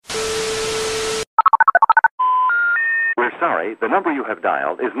sorry, the number you have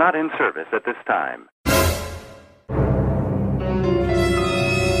dialed is not in service at this time.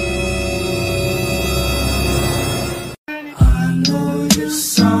 I know you're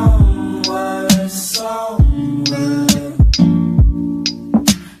somewhere.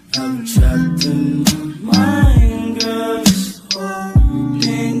 I'm trapped in my mind, girl, just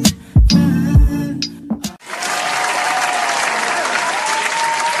holding on.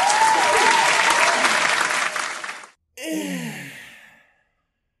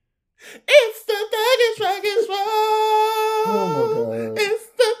 It's the Thuggish Dragons Show. Oh my God. It's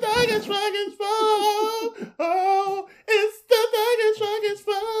the Thuggish Dragons Show. Oh, it's the Thuggish Dragons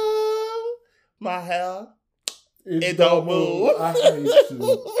Show. My hair. It don't move. I hate you.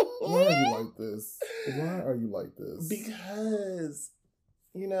 Why are you like this? Why are you like this? Because,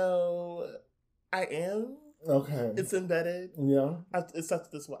 I am. Okay. It's embedded. Yeah. It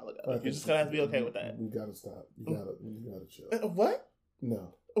started this a while ago. You're just going to have to be okay with that. You gotta stop. You gotta chill. What?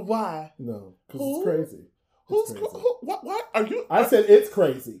 No. Why? No. Because Who? it's crazy. Who's crazy. what are you? I said it's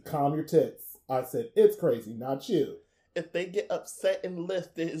crazy. Calm your tits. I said it's crazy, not you. If they get upset and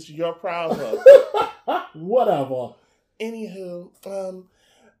lifted, it's your problem. Whatever. Anywho,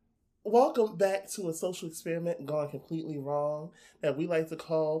 welcome back to a social experiment gone completely wrong that we like to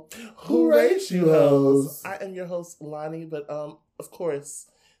call Who Raised You Hoes? I am your host, Lonnie, but of course,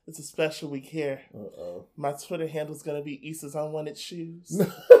 it's a special week here. Uh-oh. My Twitter handle is going to be Issa's Unwanted Shoes.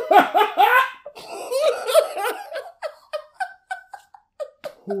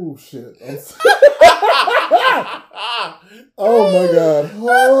 Oh, shit. Oh, my God.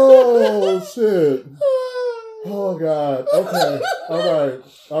 Oh, shit. Oh, God. Okay.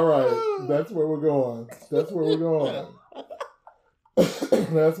 All right. That's where we're going. That's where we're going.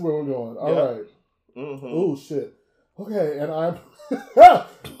 All right. Mm-hmm. Oh, shit. Okay, and I'm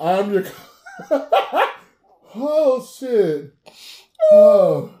your... Oh, shit.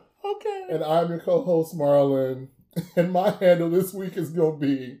 Oh. Okay. And I'm your co-host, Marlon. And my handle this week is going to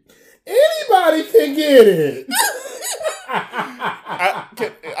be, anybody can get it. I'm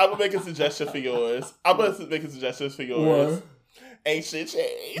going to make a suggestion for yours. What? Ain't shit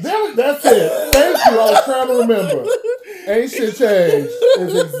changed. That's it. Thank you. I was trying to remember. Ain't shit changed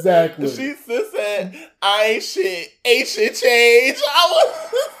is exactly. She said, ain't shit changed. I was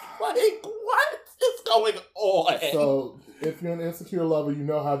like, what is going on? So, if you're an insecure lover, you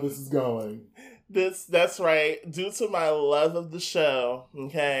know how this is going. That's right. Due to my love of the show,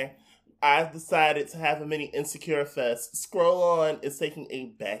 okay, I've decided to have a mini Insecure Fest. Scroll On is taking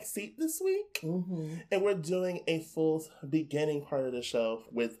a backseat this week, and we're doing a full beginning part of the show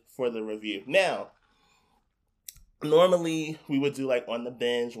for the review. Now, normally we would do like on the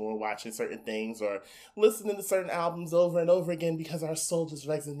binge when we're watching certain things or listening to certain albums over and over again because our soul just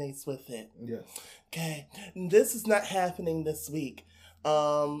resonates with it. Yes. Okay, this is not happening this week.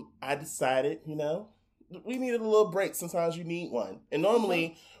 I decided, we needed a little break. Sometimes you need one. And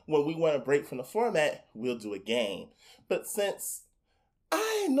normally, when we want a break from the format, we'll do a game. But since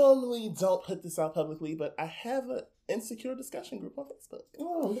I normally don't put this out publicly, but I have an insecure discussion group on Facebook.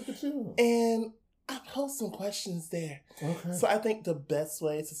 Oh, look at you. And I post some questions there. Okay. So I think the best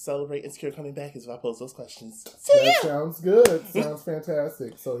way to celebrate Insecure coming back is if I post those questions. That sounds good. Sounds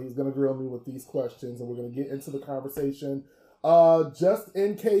fantastic. So he's going to grill me with these questions, and we're going to get into the conversation. Just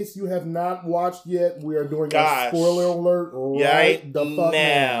in case you have not watched yet, we are doing a spoiler alert right the fuck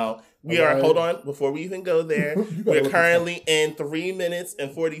now. We are, hold on, before we even go there, we're currently in 3 minutes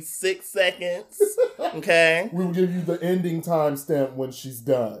and 46 seconds, okay? We will give you the ending timestamp when she's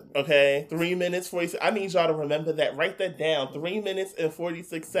done. Okay, 3 minutes, 46. I need y'all to remember that. Write that down. 3 minutes and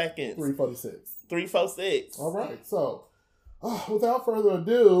 46 seconds. 346. 346. All right, so... without further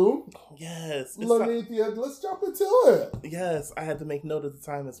ado, yes, Lanithia, let's jump into it. Yes, I had to make note of the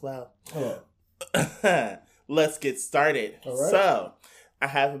time as well. Oh. Let's get started. All right. So, I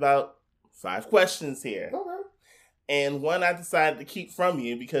have about 5 questions here. Okay. And one I decided to keep from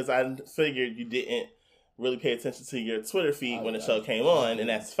you because I figured you didn't really pay attention to your Twitter feed when the show came on, and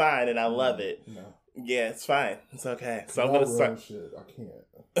that's fine, and I love it. No. Yeah, it's fine. It's okay. So I'm going to start. Shit. I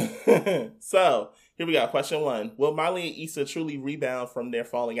can't. So, here we go. Question 1. Will Molly and Issa truly rebound from their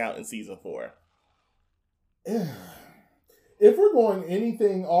falling out in season 4? If we're going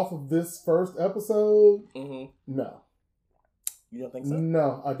anything off of this first episode, no. You don't think so?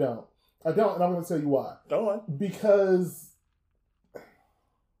 No, I don't. And I'm going to tell you why. Go on. Because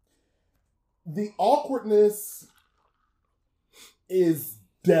the awkwardness is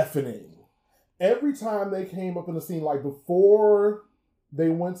deafening. Every time they came up in the scene, like before they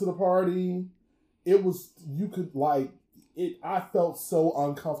went to the party, it was, you could like, I felt so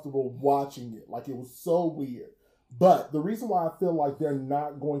uncomfortable watching it. Like it was so weird. But the reason why I feel like they're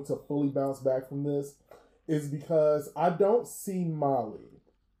not going to fully bounce back from this is because I don't see Molly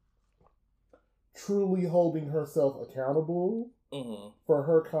truly holding herself accountable for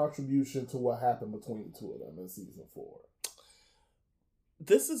her contribution to what happened between the two of them in season 4.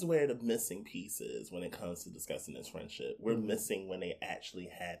 This is where the missing piece is when it comes to discussing this friendship. We're missing when they actually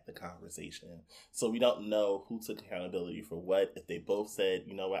had the conversation. So we don't know who took accountability for what. If they both said,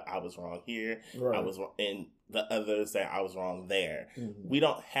 you know what, I was wrong here, I was wrong, and the other said I was wrong there. We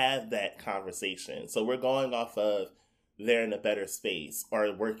don't have that conversation. So we're going off of they're in a better space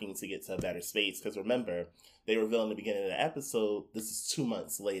or working to get to a better space. Because remember, they revealed in the beginning of the episode, this is 2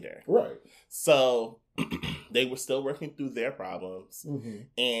 months later. Right. So they were still working through their problems.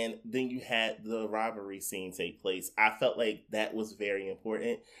 And then you had the robbery scene take place. I felt like that was very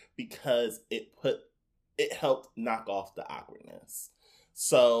important because it helped knock off the awkwardness.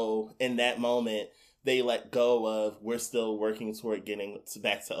 So in that moment, they let go of, we're still working toward getting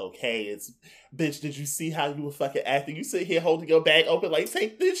back to okay. It's, bitch, did you see how you were fucking acting? You sit here holding your bag open like,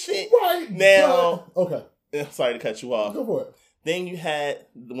 take this shit. Right. Now. But, okay. Sorry to cut you off. Go for it. Then you had,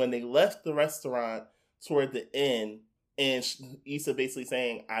 when they left the restaurant toward the end, and Issa basically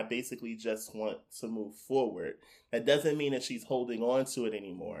saying, I basically just want to move forward. That doesn't mean that she's holding on to it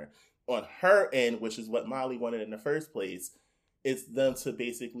anymore. On her end, which is what Molly wanted in the first place, it's them to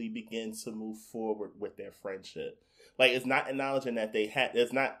basically begin to move forward with their friendship. Like, it's not acknowledging that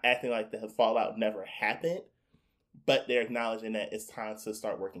it's not acting like the fallout never happened, but they're acknowledging that it's time to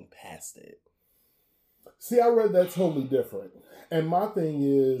start working past it. See, I read that totally different. And my thing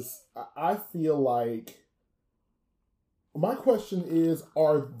is, I feel like, my question is,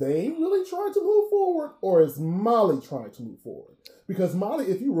 are they really trying to move forward, or is Molly trying to move forward? Because Molly,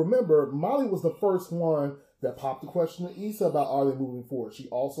 if you remember, Molly was the first one that popped the question to Issa about are they moving forward. She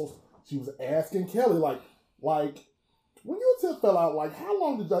was asking Kelly, like when you two fell out, like, how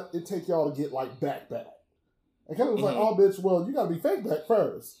long did it take y'all to get, like, back? And Kelly was like, oh, bitch, well, you got to be fake back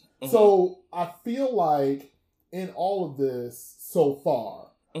first. So I feel like in all of this so far,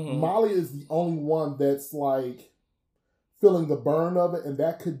 Molly is the only one that's, like, feeling the burn of it, and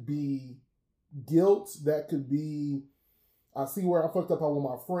that could be guilt, that could be, I see where I fucked up, I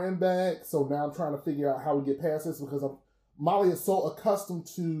want my friend back, so now I'm trying to figure out how we get past this, because Molly is so accustomed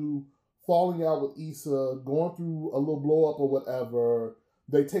to falling out with Issa, going through a little blow up or whatever,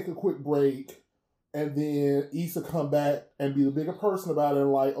 they take a quick break, and then Issa come back and be the bigger person about it,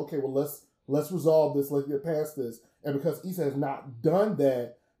 and like, okay, well, let's resolve this, let's get past this. And because Issa has not done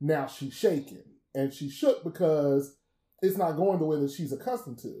that, now she's shaking. And she's shook because it's not going the way that she's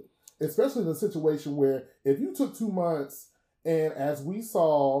accustomed to. Especially in a situation where if you took 2 months, and as we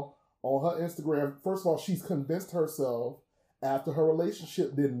saw on her Instagram, first of all, she's convinced herself after her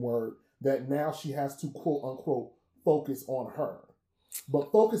relationship didn't work that now she has to, quote unquote, focus on her.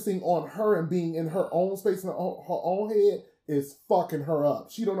 But focusing on her and being in her own space, in her own head, is fucking her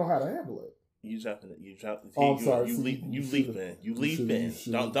up. She don't know how to handle it. You jumping. I'm sorry. You leaping.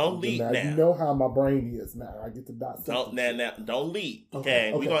 Don't leap now. You know how my brain is now. I get to dissect. Don't leap.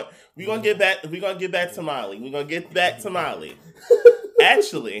 Okay. We're gonna get back. We're gonna get back to Molly. We're gonna get back to Molly.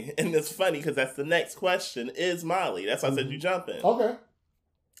 Actually, and it's funny because that's the next question. Is Molly? That's why I said you jumping. Okay.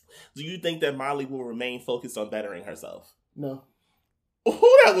 Do you think that Molly will remain focused on bettering herself? No.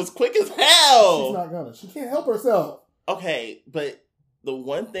 Oh, that was quick as hell. She's not gonna. She can't help herself. Okay, but the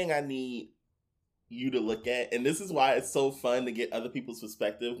one thing I need you to look at, and this is why it's so fun to get other people's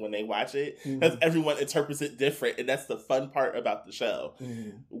perspective when they watch it, because everyone interprets it different, and that's the fun part about the show.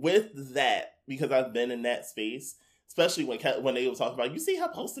 With that, because I've been in that space, especially when they were talking about, you see her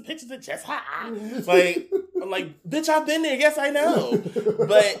posting pictures of Jess, like, I'm like, bitch, I've been there, yes, I know.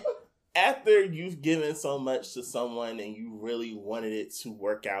 But after you've given so much to someone and you really wanted it to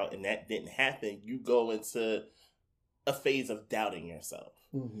work out and that didn't happen, you go into a phase of doubting yourself.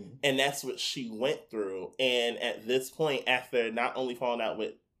 And that's what she went through. And at this point, after not only falling out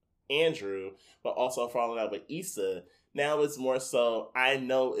with Andrew, but also falling out with Issa, now it's more so, I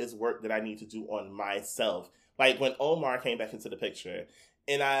know it's work that I need to do on myself. Like when Omar came back into the picture,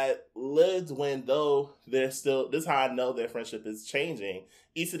 and I lived when, though they're still, this is how I know their friendship is changing,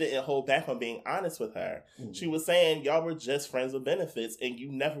 Issa didn't hold back on being honest with her. She was saying, y'all were just friends with benefits, and you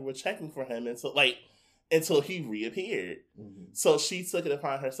never were checking for him until he reappeared. So she took it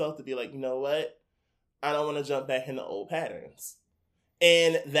upon herself to be like, you know what? I don't want to jump back into old patterns.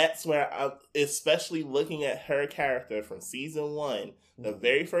 And that's where especially looking at her character from season 1, the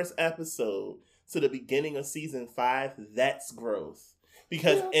very first episode, to the beginning of season 5, that's growth.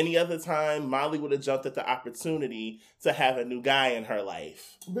 Because any other time, Molly would have jumped at the opportunity to have a new guy in her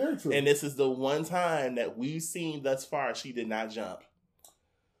life. Very true. And this is the one time that we've seen thus far she did not jump.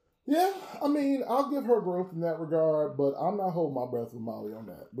 Yeah, I mean, I'll give her growth in that regard, but I'm not holding my breath with Molly on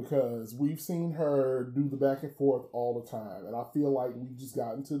that because we've seen her do the back and forth all the time. And I feel like we've just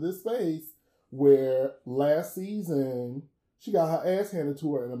gotten to this phase where last season she got her ass handed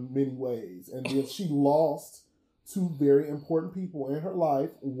to her in many ways. And then she lost two very important people in her life,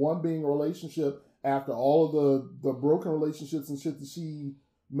 one being a relationship after all of the broken relationships and shit that she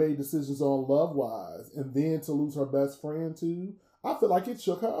made decisions on love-wise, and then to lose her best friend too. I feel like it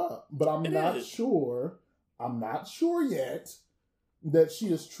shook her up, but I'm not sure yet that she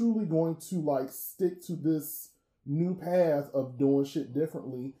is truly going to like stick to this new path of doing shit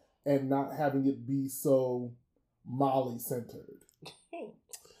differently and not having it be so Molly centered.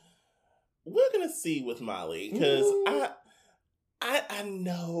 We're gonna see with Molly because I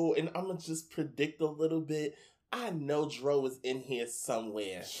know, and I'm gonna just predict a little bit. I know Dro is in here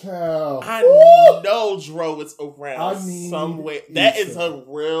somewhere. Child. I know Dro is around somewhere. That is a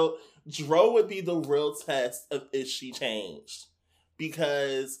real... Dro would be the real test of if she changed.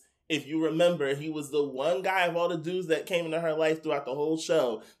 Because if you remember, he was the one guy of all the dudes that came into her life throughout the whole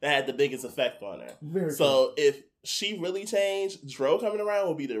show that had the biggest effect on her. Very so if she really changed, Dro coming around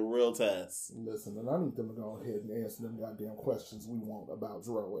will be the real test. Listen, and I need them to go ahead and answer them goddamn questions we want about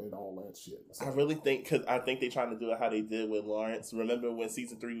Dro and all that shit. So. I really think, because I think they're trying to do it how they did with Lawrence. Remember when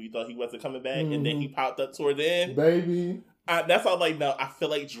season 3 we thought he wasn't coming back, and then he popped up toward the end? Baby. That's all like, no, I feel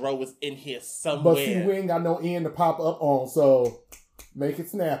like Dro was in here somewhere. But see, we ain't got no end to pop up on, so make it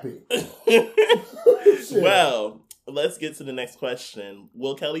snappy. Well, let's get to the next question.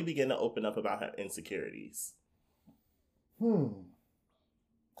 Will Kelly begin to open up about her insecurities?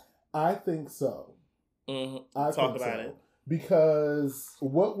 I think so. Talk about it. Because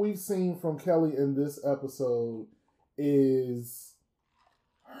what we've seen from Kelly in this episode is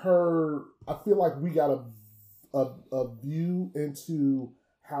her... I feel like we got a view into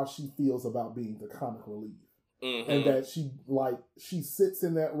how she feels about being the comic relief. And that she sits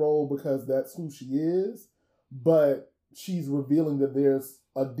in that role because that's who she is, but she's revealing that there's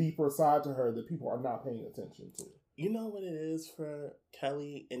a deeper side to her that people are not paying attention to. You know what it is for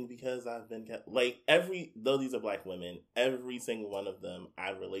Kelly, and because I've been like though these are Black women, every single one of them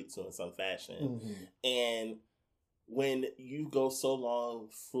I relate to in some fashion. And when you go so long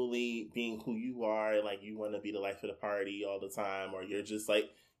fully being who you are, like you want to be the life of the party all the time, or you're just like,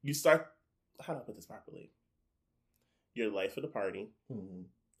 you start, how do I put this properly? You're the life of the party.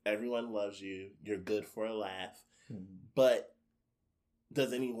 Everyone loves you. You're good for a laugh. But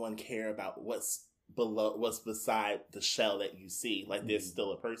does anyone care about what's beside the shell that you see? Like there's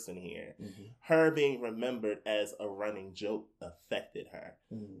still a person here. Her being remembered as a running joke affected her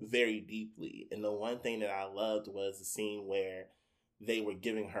very deeply. And the one thing that I loved was the scene where they were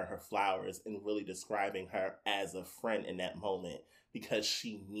giving her flowers and really describing her as a friend in that moment because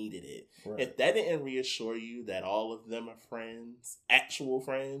she needed it. Right. If that didn't reassure you that all of them are friends, actual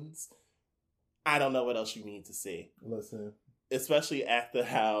friends, I don't know what else you need to see. Listen. Especially after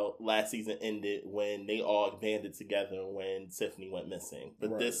how last season ended when they all banded together when Tiffany went missing.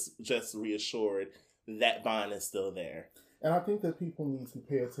 But this just reassured that bond is still there. And I think that people need to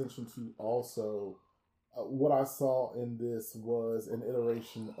pay attention to also what I saw in this was an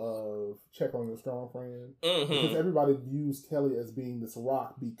iteration of Check on Your Strong Friend. Because everybody views Kelly as being this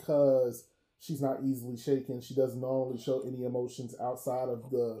rock because she's not easily shaken. She doesn't normally show any emotions outside of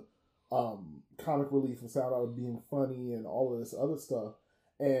the comic relief and sound out of being funny and all of this other stuff.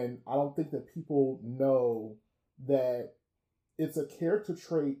 And I don't think that people know that it's a character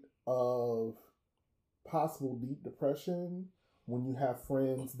trait of possible deep depression when you have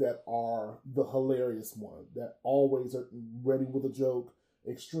friends that are the hilarious one, that always are ready with a joke,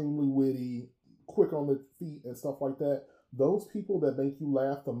 extremely witty, quick on the feet and stuff like that. Those people that make you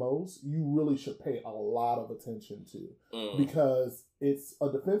laugh the most, you really should pay a lot of attention to because it's a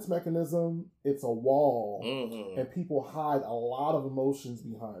defense mechanism, it's a wall, and people hide a lot of emotions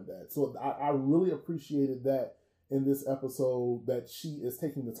behind that. So I really appreciated that in this episode, that she is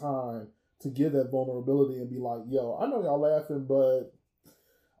taking the time to give that vulnerability and be like, yo, I know y'all laughing, but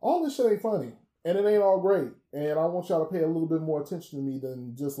all this shit ain't funny. And it ain't all great. And I want y'all to pay a little bit more attention to me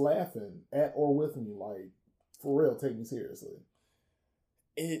than just laughing at or with me. Like, for real, take me seriously.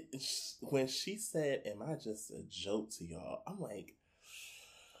 When she said, am I just a joke to y'all? I'm like,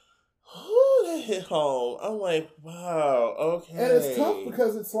 who that hit home? I'm like, wow, okay. And it's tough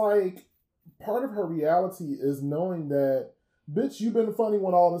because it's like, part of her reality is knowing that, bitch, you've been the funny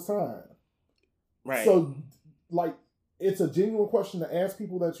one all this time. Right. So, like, it's a genuine question to ask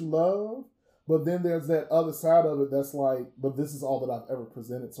people that you love, but then there's that other side of it that's like, but this is all that I've ever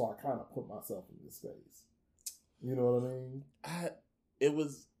presented, so I kind of put myself in this space. You know what I mean?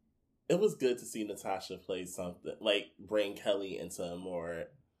 It was good to see Natasha play something, like bring Kelly into a more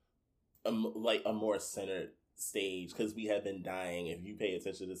centered stage, because we have been dying. If you pay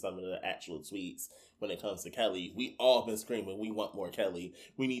attention to some of the actual tweets when it comes to Kelly, we all been screaming, we want more Kelly.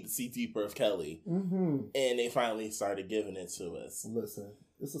 We need to see deeper of Kelly. Mm-hmm. And they finally started giving it to us. Listen,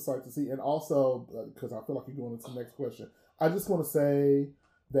 it's a sight to see. And also, because I feel like you're going into the next question, I just want to say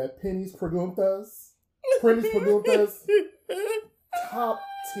that Penny's Preguntas, top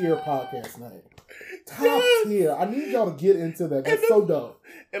tier podcast name. Top tier. I need y'all to get into that. That's so dope.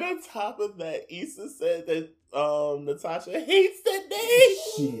 And on top of that, Issa said that Natasha hates that name.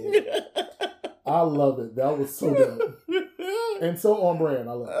 Shit. I love it. That was so dope. And so on brand.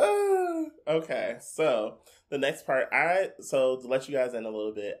 I love it. Okay, so the next part, to let you guys in a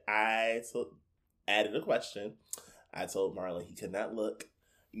little bit, I added a question. I told Marlon he could not look,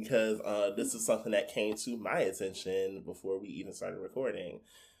 because this is something that came to my attention before we even started recording.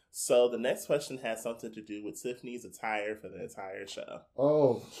 So the next question has something to do with Tiffany's attire for the entire show.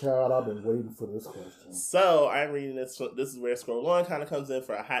 Oh, child, I've been waiting for this question. So I'm reading this. This is where Scroll On kind of comes in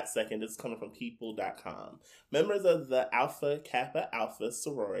for a hot second. This is coming from People.com. Members of the Alpha Kappa Alpha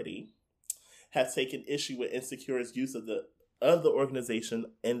sorority have taken issue with Insecure's use of the organization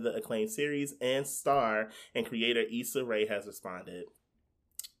in the acclaimed series, and star and creator Issa Rae has responded.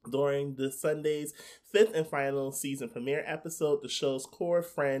 During the Sunday's 5th and final season premiere episode, the show's core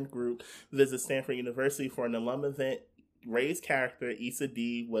friend group visits Stanford University for an alum event Rae's character, Issa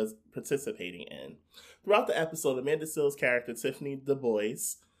D, was participating in. Throughout the episode, Amanda Seales' character, Tiffany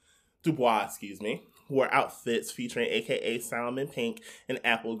Dubois, wore outfits featuring AKA salmon pink and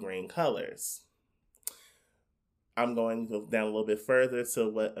apple green colors. I'm going to go down a little bit further to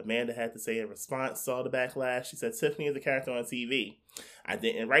what Amanda had to say in response to all the backlash. She said, Tiffany is a character on TV. I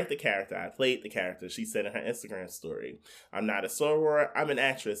didn't write the character, I played the character, she said in her Instagram story. I'm not a soror, I'm an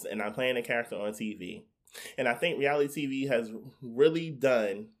actress, and I'm playing a character on TV. And I think reality TV has really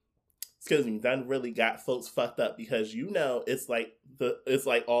got folks fucked up, because it's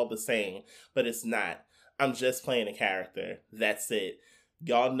like all the same, but it's not. I'm just playing a character. That's it.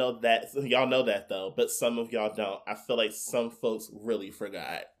 Y'all know that though, but some of y'all don't. I feel like some folks really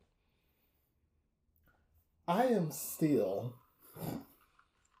forgot. I am still,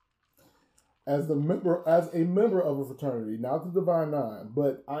 as a member of a fraternity, not the Divine Nine,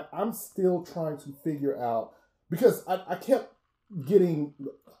 but I'm still trying to figure out, because I kept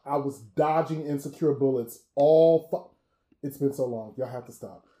I was dodging insecure bullets it's been so long. Y'all have to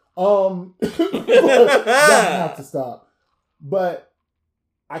stop. Y'all have to stop. But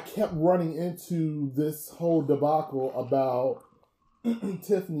I kept running into this whole debacle about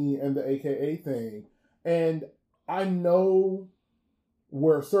Tiffany and the AKA thing. And I know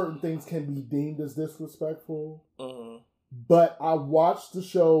where certain things can be deemed as disrespectful. Uh-huh. But I watched the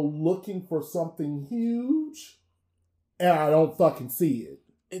show looking for something huge, and I don't fucking see it.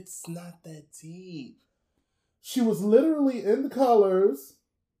 It's not that deep. She was literally in the colors.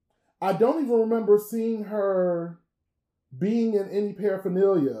 I don't even remember seeing her being in any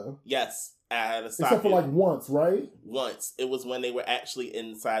paraphernalia. Yes, I had to stop except for like once, right? Once. It was when they were actually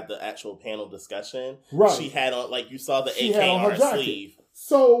inside the actual panel discussion. Right. She had on, like, you saw the AK on her sleeve.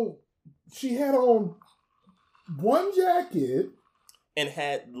 So she had on one jacket and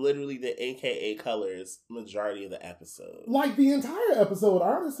had literally the AKA colors majority of the episode. Like the entire episode,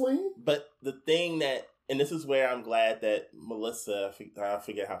 honestly. But the thing that, and this is where I'm glad that Melissa, I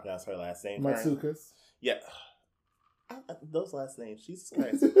forget how to pronounce her last name. Matsoukas. Yeah. Those last names, Jesus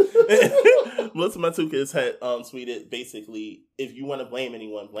Christ. Melissa Matsoukas had tweeted basically, if you want to blame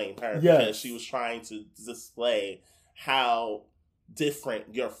anyone, blame her. Yes. Because she was trying to display how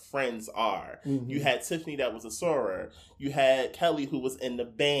different your friends are. Mm-hmm. You had Tiffany that was a soror. You had Kelly who was in the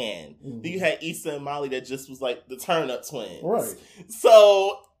band. Mm-hmm. Then you had Issa and Molly that just was like the turn-up twins. Right.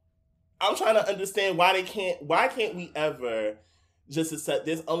 So I'm trying to understand why can't we ever just accept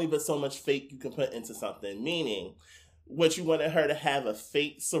there's only but so much fake you can put into something. Meaning, what you wanted her to have a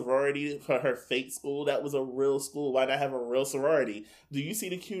fake sorority for her fake school that was a real school. Why not have a real sorority? Do you see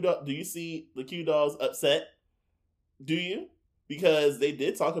the Q Dolls upset? Do you? Because they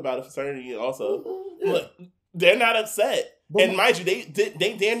did talk about a fraternity also. Yeah. Look, they're not upset. But and mind you, they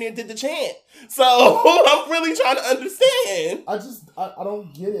damn near did the chant. So I'm really trying to understand. I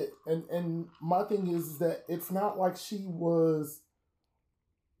don't get it. And my thing is that it's not like she was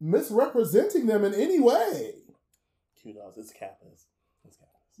misrepresenting them in any way. Q Dolls, it's Kappas.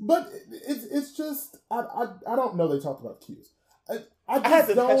 But it's just I don't know. They talked about Qs. I had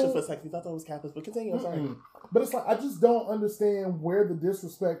to catch it for a second. I thought it was Kappas, but continue. I'm sorry. But it's like I just don't understand where the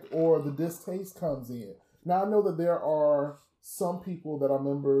disrespect or the distaste comes in. Now I know that there are some people that are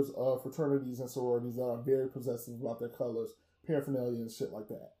members of fraternities and sororities that are very possessive about their colors, paraphernalia, and shit like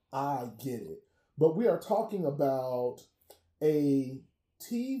that. I get it. But we are talking about a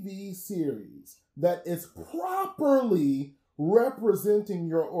TV series that is properly representing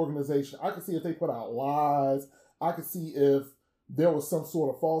your organization. I could see if they put out lies. I could see if there was some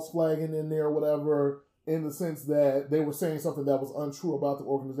sort of false flagging in there or whatever, in the sense that they were saying something that was untrue about the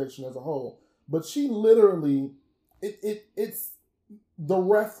organization as a whole. But she literally, it's the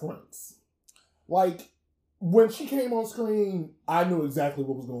reference. Like, when she came on screen, I knew exactly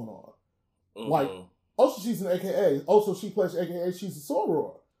what was going on. Like, also she's an AKA. Also she plays AKA, she's a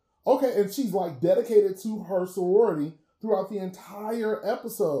soror. Okay, and she's like dedicated to her sorority throughout the entire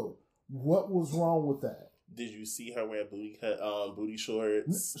episode. What was wrong with that? Did you see her wear booty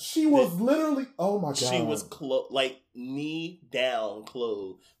shorts? She was literally, oh my God. She was like knee down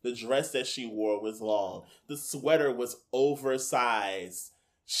clothed. The dress that she wore was long. The sweater was oversized.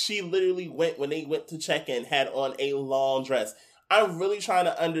 She literally when they went to check in, had on a long dress. I'm really trying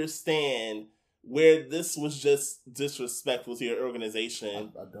to understand where this was just disrespectful to your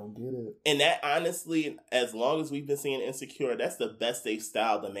organization. I don't get it. And that, honestly, as long as we've been seeing Insecure, that's the best they've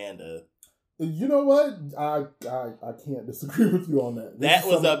styled Amanda. You know what? I can't disagree with you on that. That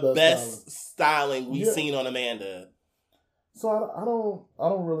was the best styling we've seen on Amanda. So I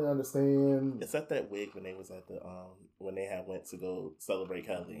don't really understand. Except that wig when they was at the when they had went to go celebrate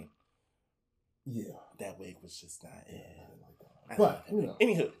Kelly. Yeah, that wig was just not it. But you know,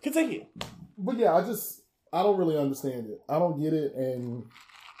 anywho, continue. But yeah, I don't really understand it. I don't get it, and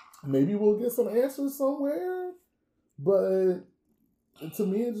maybe we'll get some answers somewhere. But to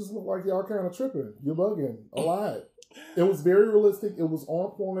me, it just looked like y'all kind of tripping. You're bugging a lot. It was very realistic. It was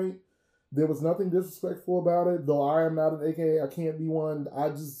on point. There was nothing disrespectful about it. Though I am not an AKA, I can't be one.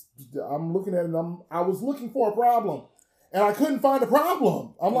 I'm looking at it and I was looking for a problem. And I couldn't find a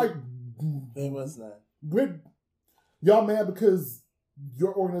problem. I'm like, it was not. Y'all mad because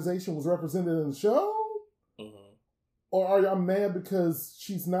your organization was represented in the show? Mm-hmm. Or are y'all mad because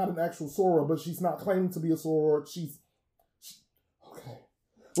she's not an actual soror, but she's not claiming to be a soror? Okay.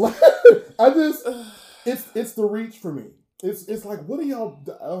 Like, it's the reach for me. It's like, what are y'all?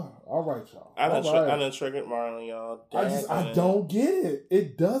 All right, y'all. I done triggered Marlon, y'all. I don't get it.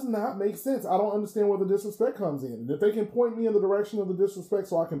 It does not make sense. I don't understand where the disrespect comes in. And if they can point me in the direction of the disrespect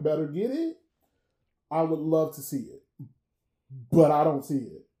so I can better get it, I would love to see it. But I don't see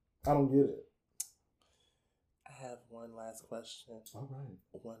it. I don't get it. I have one last question. All right.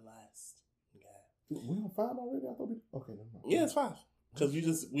 One last. Yeah. We on 5 already? I thought okay. Never mind. Yeah, it's 5.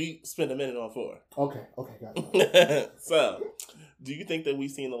 Because we spent a minute on 4. Okay, got it. So, do you think that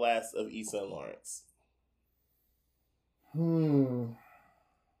we've seen the last of Issa and Lawrence?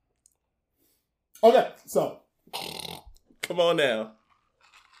 Okay, so. Come on now.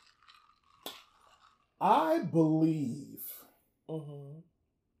 I believe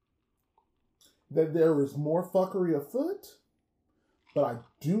that there is more fuckery afoot, but I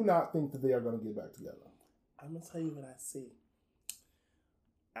do not think that they are going to get back together. I'm going to tell you what I see.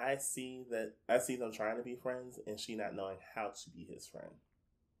 I see them trying to be friends and she not knowing how to be his friend.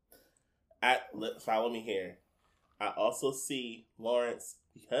 Follow me here. I also see Lawrence,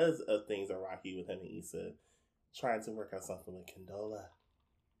 because of things are rocky with him and Issa, trying to work out something with Condola.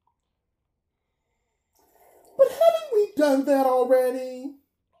 But haven't we done that already?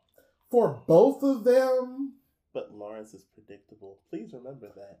 For both of them? But Lawrence is predictable. Please remember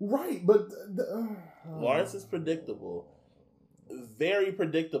that. Right, but... Lawrence is predictable. Very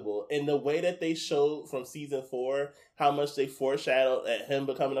predictable. In the way that they showed from season 4, how much they foreshadowed at him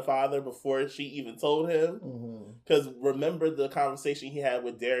becoming a father before she even told him. Because remember the conversation he had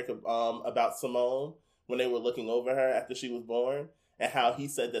with Derek about Simone when they were looking over her after she was born? And how he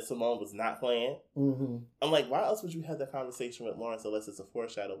said that Simone was not playing. I'm like, why else would you have that conversation with Lawrence unless it's a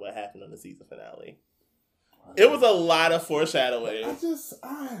foreshadow of what happened on the season finale? It was a lot of foreshadowing.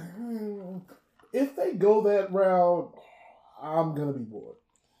 If they go that route, I'm going to be bored.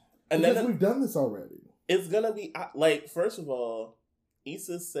 And because we've done this already. It's going to be, like, first of all,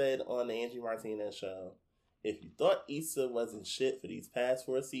 Issa said on the Angie Martinez show, if you thought Issa wasn't shit for these past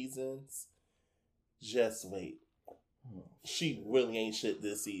 4 seasons, just wait. She really ain't shit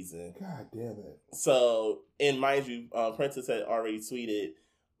this season. God damn it. So, and mind you, Princess had already tweeted,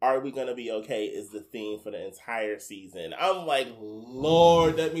 Are we gonna be okay is the theme for the entire season. I'm like,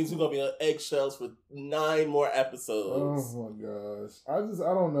 Lord, that means we're gonna be on eggshells for 9 more episodes. Oh my gosh. I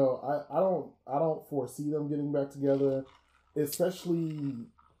don't know. I don't foresee them getting back together, especially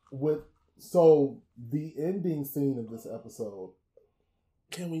with the ending scene of this episode.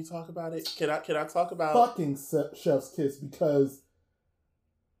 Can we talk about it? Can I talk about fucking Chef's Kiss, because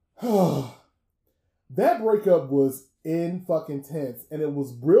that breakup was in fucking tense, and it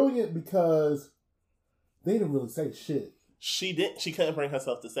was brilliant because they didn't really say shit. She couldn't bring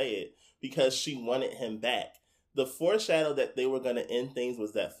herself to say it because she wanted him back. The foreshadow that they were going to end things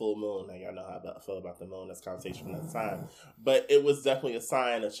was that full moon. Now, y'all know how I feel about the moon. That's conversation from that time. But it was definitely a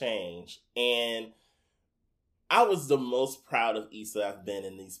sign of change. And I was the most proud of Issa I've been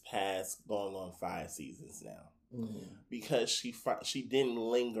in these past going on 5 seasons now. Because she didn't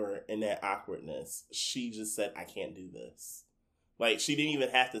linger in that awkwardness. She just said, I can't do this. Like, she didn't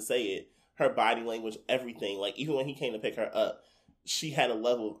even have to say it. Her body language, everything. Like, even when he came to pick her up, she had a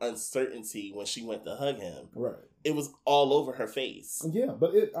level of uncertainty when she went to hug him. Right. It was all over her face. Yeah,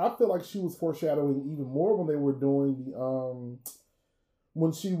 but I feel like she was foreshadowing even more when they were doing the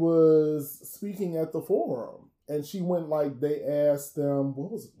when she was speaking at the forum, and she went like, they asked them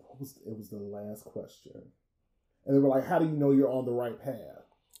it was the last question, and they were like, how do you know you're on the right path?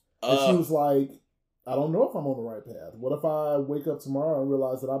 And she was like, I don't know if I'm on the right path. What if I wake up tomorrow and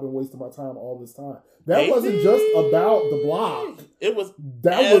realize that I've been wasting my time all this time? That wasn't just about the block. It was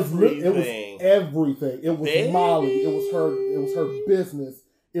everything. It was everything. It was Baby. Molly. It was her business.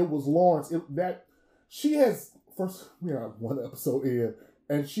 It was Lawrence. She has first. We are 1 episode in,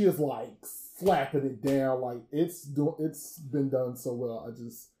 and she is like slapping it down. Like it's been done so well.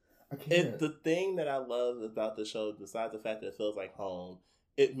 I can't. The thing that I love about the show, besides the fact that it feels like home,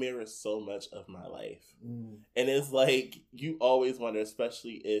 it mirrors so much of my life. And it's like, you always wonder,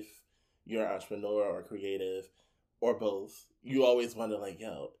 especially if you're an entrepreneur or creative or both, you always wonder like,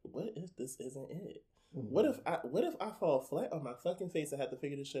 yo, what if this isn't it? What if I fall flat on my fucking face and have to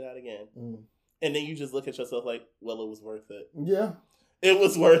figure this shit out again? And then you just look at yourself like, well, it was worth it. Yeah. It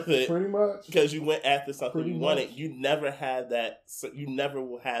was worth it. Pretty much. Because you went after something Pretty you wanted. Much. You never had that. You never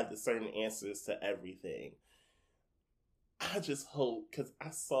will have the certain answers to everything. I just hope, because I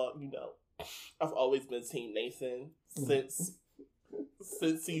saw, I've always been Team Nathan since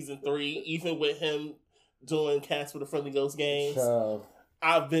season 3, even with him doing Cats with the Friendly Ghost games.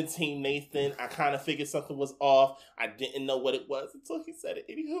 I've been Team Nathan. I kind of figured something was off. I didn't know what it was until he said it.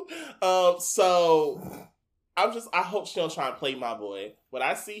 Anywho, so I hope she don't try and play my boy. What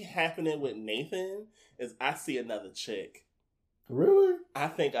I see happening with Nathan is I see another chick. Really? I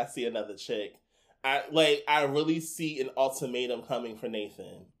think I see another chick. I really see an ultimatum coming for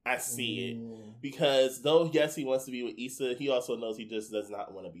Nathan. I see it. Because though, yes, he wants to be with Issa, he also knows he just does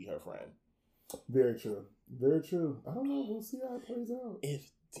not want to be her friend. Very true. Very true. I don't know. We'll see how it plays out. If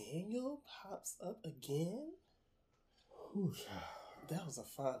Daniel pops up again, that was a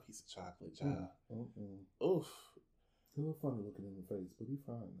fine piece of chocolate, child. Oof. He's a little funny looking in the face, but he's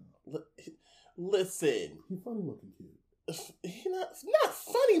fine now. Listen. He's funny looking cute. He's not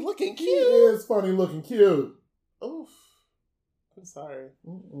funny looking cute. He is funny looking cute. Oof. I'm sorry.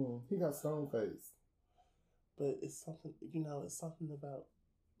 He got stone face. But it's something, it's something about...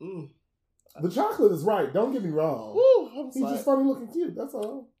 The chocolate is right. Don't get me wrong. Woo, I'm He's just funny looking cute. That's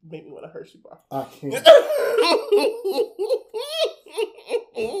all. Make me want a Hershey bar. I can't.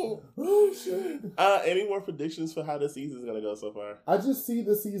 Oh, shit. Any more predictions for how this season is going to go so far? I just see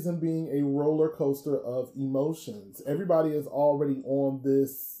the season being a roller coaster of emotions. Everybody is already on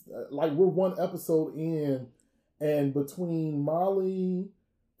this. Like, we're 1 episode in, and between Molly,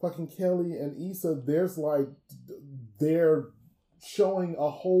 fucking Kelly, and Issa, they're showing a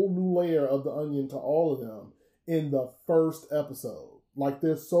whole new layer of the onion to all of them in the first episode. Like,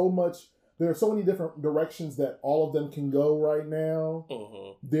 there are so many different directions that all of them can go right now.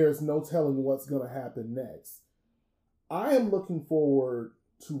 There's no telling what's going to happen next. I am looking forward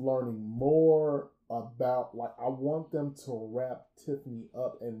to learning more about, I want them to wrap Tiffany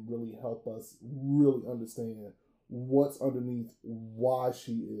up and really help us really understand what's underneath why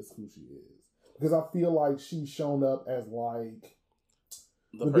she is who she is. Because I feel like she's shown up as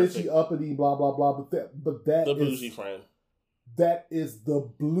the bitchy uppity blah blah blah, but that the bougie friend. That is the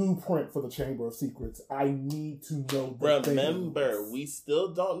blueprint for the Chamber of Secrets. I need to know Remember, we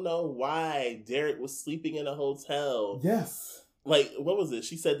still don't know why Derek was sleeping in a hotel. Yes. Like, what was it?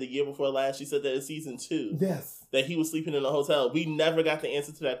 She said the year before last, she said that in season 2. Yes. That he was sleeping in a hotel. We never got the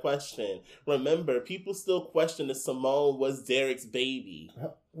answer to that question. Remember, people still question if Simone was Derek's baby.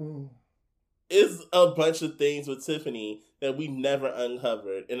 is a bunch of things with Tiffany that we never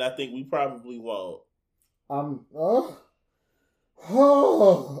uncovered, and I think we probably won't. I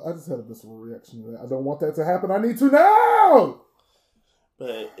just had a visceral reaction to that. I don't want that to happen. I need to now!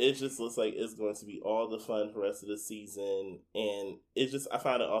 But it just looks like it's going to be all the fun for the rest of the season. And I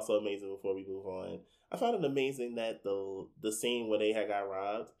found it also amazing before we move on. I found it amazing that the scene where they had got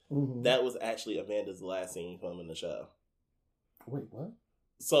robbed, that was actually Amanda's last scene filming the show. Wait, what?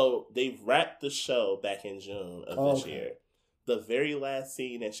 So they wrapped the show back in June of this year. The very last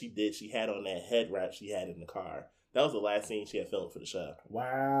scene that she did, she had on that head wrap she had in the car. That was the last scene she had filmed for the show.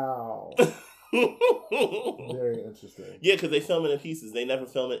 Wow. Very interesting. Yeah, because they film it in pieces. They never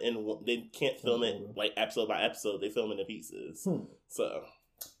film it they can't film it like episode by episode. They film it in pieces. So.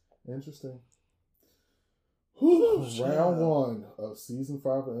 Interesting. Round 1 of season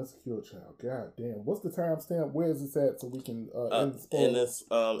 5 of Insecure, child. God damn. What's the timestamp? Where is this at so we can end the spoiler?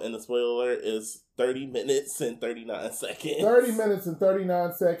 In the spoiler is 30 minutes and 39 seconds. 30 minutes and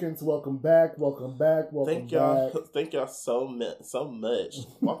 39 seconds. Welcome back. Thank y'all so much.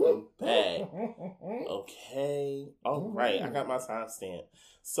 Welcome back. Okay. All right. I got my timestamp.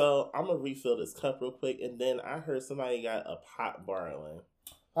 So I'm going to refill this cup real quick. And then I heard somebody got a pot boiling.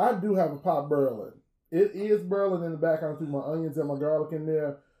 I do have a pot boiling. It is boiling in the background. Through my onions and my garlic in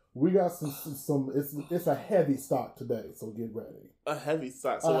there. We got some. It's a heavy stock today, so get ready. A heavy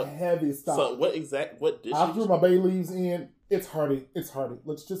stock. Heavy stock. So what dish? I threw my bay leaves in. It's hearty.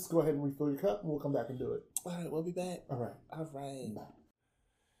 Let's just go ahead and refill your cup, and we'll come back and do it. All right, we'll be back. All right. Bye.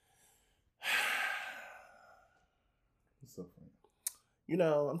 What's so funny?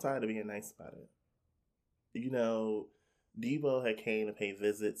 I'm tired of being nice about it. Debo had came to pay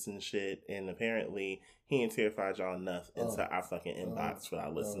visits and shit, and apparently he ain't terrified y'all enough into our fucking inbox for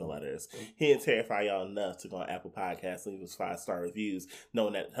our listener letters. He ain't terrified y'all enough to go on Apple Podcasts and leave us 5-star reviews,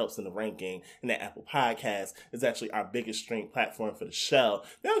 knowing that helps in the ranking, and that Apple Podcast is actually our biggest stream platform for the show.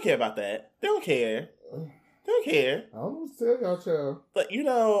 They don't care about that. They don't care. I don't know what to tell y'all, child. But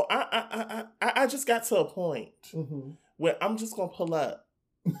I just got to a point where I'm just gonna pull up.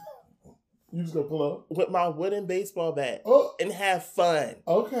 You just gonna pull up? With my wooden baseball bat. And have fun.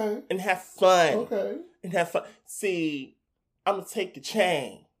 Okay. And have fun. Okay. And have fun. See, I'm going to take the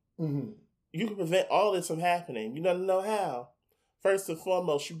chain. You can prevent all this from happening. You don't know how. First and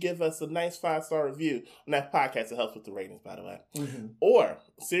foremost, you give us a nice 5-star review on that podcast. It helps with the ratings, by the way. Or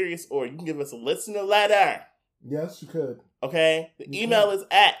you can give us a listener letter. Yes, you could. Okay? The email is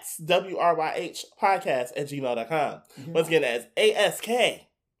at WRYHpodcast@gmail.com. Once again, that's ASKWRYH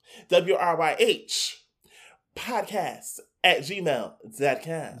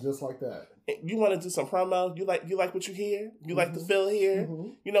podcast@gmail.com. Just like that. You want to do some promo? You like what you hear? You like the feel here?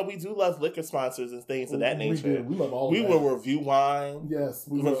 We do love liquor sponsors and things of that nature. We love all of that. We will review wine. Yes,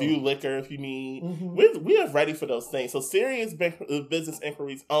 we review liquor if you need. We are ready for those things. So serious business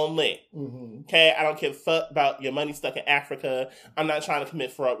inquiries only. Okay? I don't give a fuck about your money stuck in Africa. I'm not trying to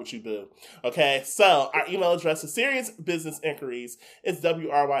commit fraud with you, boo. Okay? So our email address is serious business inquiries. It's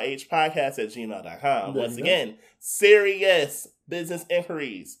WRYHpodcast@gmail.com. Once again, serious business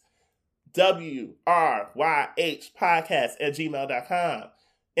inquiries. WRYHpodcast@gmail.com.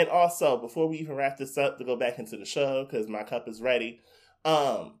 And also, before we even wrap this up, to go back into the show, because my cup is ready,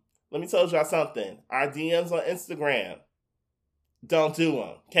 let me tell y'all something. Our DMs on Instagram, don't do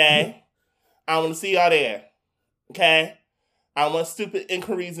them, okay? I want to see y'all there, okay? I want stupid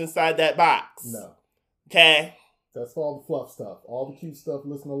inquiries inside that box. No. Okay? That's for all the fluff stuff. All the cute stuff,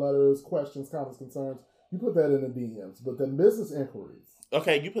 listener letters, questions, comments, concerns. You put that in the DMs. But the business inquiries.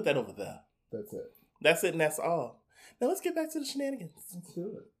 Okay, you put that over there. That's it. That's it and that's all. Now let's get back to the shenanigans. Let's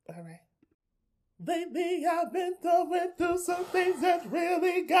do it. All right. Lately I've been going through some things that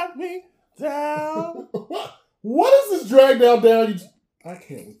really got me down. What is this drag down? I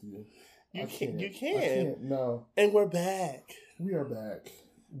can't with you. You can. I can't. No. And we're back. We are back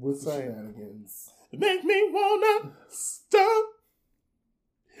with the shenanigans. Make me wanna stop.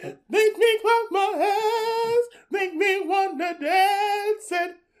 Make me clap my hands. Make me wanna dance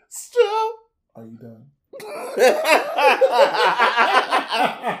and stop. Are you done?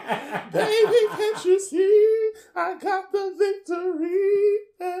 Baby, can't you see? I got the victory.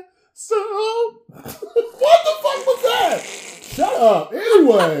 So what the fuck was that? Shut up.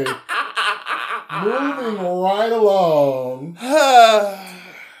 Anyway, moving right along.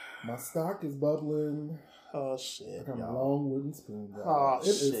 My stock is bubbling. Oh shit! I got a long wooden spoon. Oh it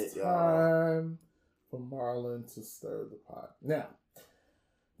shit! It is time for Marlon to stir the pot. Now,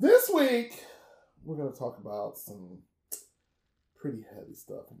 this week we're gonna talk about some pretty heavy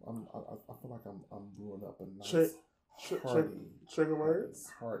stuff. I feel like I'm brewing up a nice Trigger words?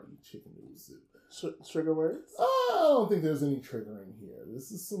 Hearty chicken noodle soup. Trigger words? I don't think there's any triggering here. It's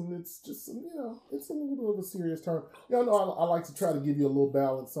just some, it's a little bit of a serious term. Y'all know I like to try to give you a little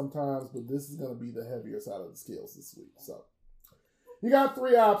balance sometimes, but this is going to be the heavier side of the scales this week. So, you got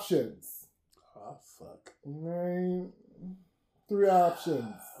 3 options. Oh, fuck. Man, 3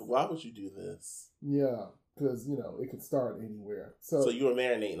 options. Why would you do this? Yeah, because, it could start anywhere. So you were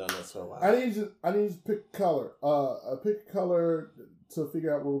marinating on this for a while. I need you to pick a color. Pick a color to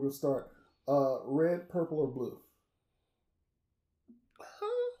figure out where we're going to start. Red, purple, or blue?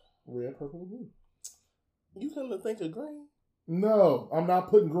 Huh? Red, purple, or blue? You couldn't think of green? No, I'm not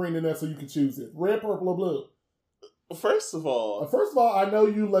putting green in there so you can choose it. Red, purple, or blue? First of all, I know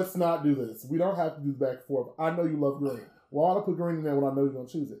you. Let's not do this. We don't have to do the back and forth. I know you love green. Why would I put green in there when I know you're going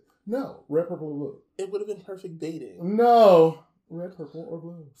to choose it? No, red, purple, or blue? It would have been perfect dating. No, red, purple, or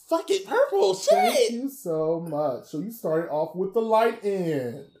blue? Fuck it, purple. Shit. Thank you so much. So you started off with the light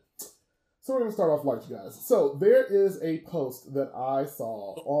end. So we're going to start off light, you guys. So there is a post that I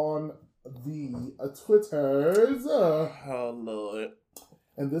saw on the Twitters. Oh, Lord.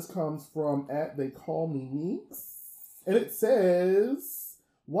 And this comes from @TheyCallMeMeeks. And it says,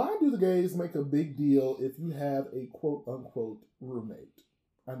 why do the gays make a big deal if you have a quote-unquote roommate?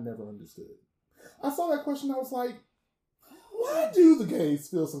 I never understood. I saw that question, I was like, why do the gays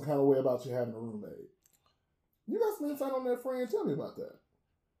feel some kind of way about you having a roommate? You got some insight on that, friend? Tell me about that.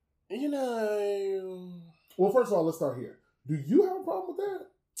 Well, first of all, let's start here. Do you have a problem with that?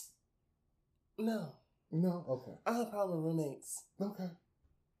 No. No? Okay. I have a problem with roommates. Okay.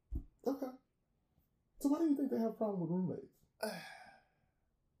 So why do you think they have a problem with roommates?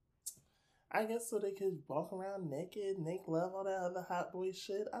 I guess so they could walk around naked, make love, all that other hot boy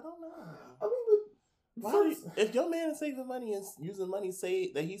shit. I don't know. I mean, if your man is saving money and using money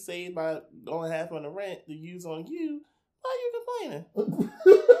that he saved by going half on the rent to use on you, why are you complaining?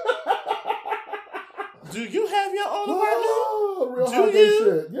 Do you have your own apartment? Real hot gay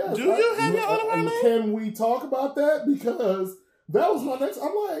shit. Yes, do you have your own apartment? Can we talk about that? Because that was my next.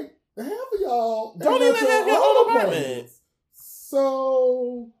 I'm like, half of y'all don't even have your own apartment.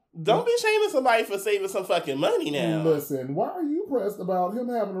 So don't be shaming somebody for saving some fucking money now. Listen, why are you pressed about him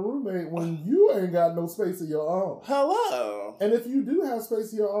having a roommate when you ain't got no space of your own? Hello. And if you do have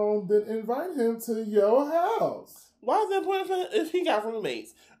space of your own, then invite him to your house. Why is that important if he got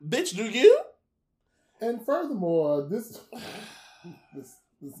roommates? Bitch, do you? And furthermore, this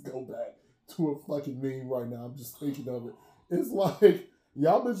go back to a fucking meme right now. I'm just thinking of it. It's like,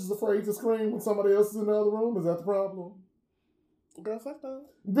 y'all bitches afraid to scream when somebody else is in the other room? Is that the problem? Girl, fuck them.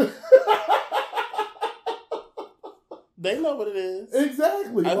 They know what it is.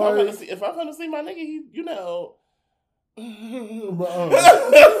 Exactly. If I'm gonna see my nigga, you know.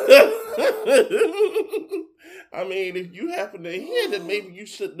 I mean, if you happen to hear that, maybe you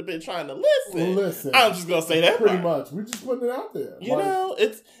shouldn't have been trying to listen. I'm just gonna say that pretty much. We're just putting it out there. You know,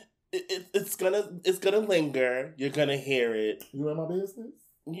 it's gonna linger. You're gonna hear it. You in my business?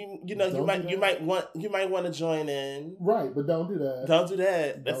 You might want to join in. Right, but don't do that. Don't do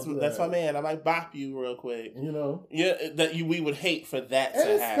that. That's my man. I might bop you real quick. We would hate for that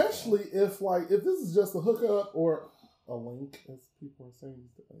to happen. Especially if this is just a hookup or a link, as people are saying.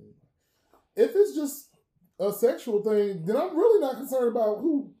 If it's just a sexual thing, then I'm really not concerned about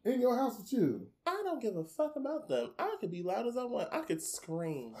who in your house with you. I don't give a fuck about them. I could be loud as I want. I could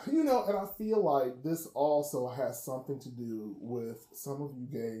scream. And I feel like this also has something to do with some of you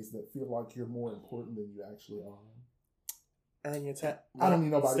gays that feel like you're more important than you actually are. And I don't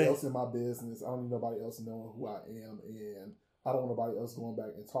need nobody else in my business. I don't need nobody else knowing who I am, and I don't want nobody else going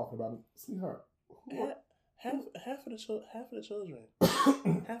back and talking about me. Sweetheart, half of the children, half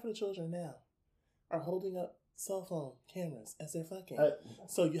of the children now are holding up cell phone cameras as they're fucking.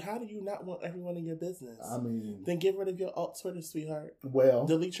 So how do you not want everyone in your business? I mean, then get rid of your alt Twitter, sweetheart. Well,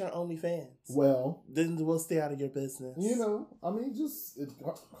 delete your OnlyFans. Well, then we'll stay out of your business. Just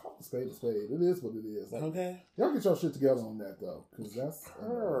call a spade a spade. It is what it is. Okay, y'all get your shit together on that though, because that's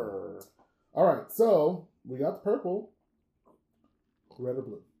all right. So we got the purple, red or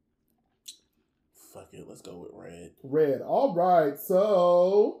blue. Fuck it, let's go with red. Red. All right.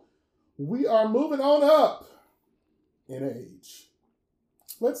 So we are moving on up in age.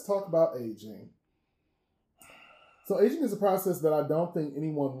 Let's talk about aging. So aging is a process that I don't think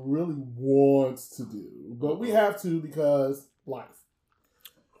anyone really wants to do, but we have to because life.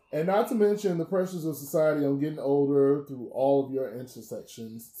 And not to mention the pressures of society on getting older through all of your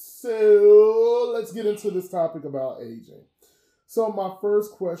intersections. So let's get into this topic about aging. So my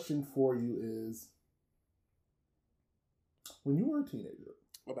first question for you is, when you were a teenager,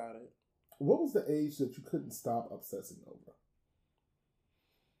 What was the age that you couldn't stop obsessing over?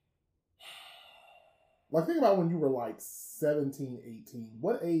 Like, think about when you were like 17, 18.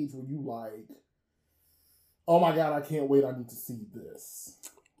 What age were you like, oh my God, I can't wait, I need to see this?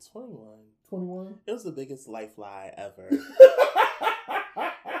 21. 21? It was the biggest life lie ever.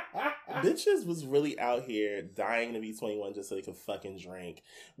 Bitches was really out here dying to be 21 just so they could fucking drink.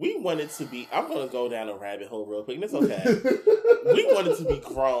 We wanted to be... I'm going to go down a rabbit hole real quick, and it's okay. We wanted to be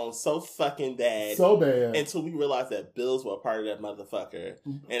grown so fucking bad. So bad. Until we realized that bills were a part of that motherfucker.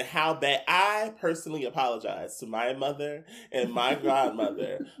 And how bad... I personally apologize to my mother and my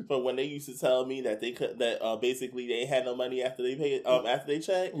godmother for when they used to tell me that they could... That basically they had no money after they paid... after they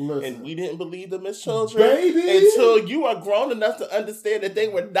checked. Listen. And we didn't believe them as children. Baby! Until you are grown enough to understand that they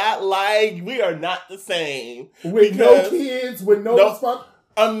were not lying. We are not the same. With no kids, with no fuck.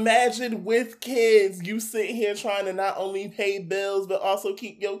 Imagine with kids, you sit here trying to not only pay bills, but also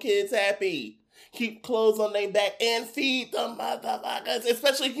keep your kids happy. Keep clothes on their back and feed them motherfuckers.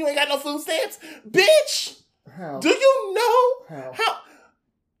 Especially if you ain't got no food stamps. Bitch! How? Do you know how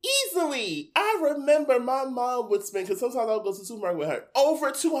easily? I remember my mom would spend, because sometimes I would go to the supermarket with her,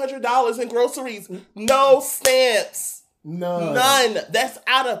 over $200 in groceries. No stamps. None. That's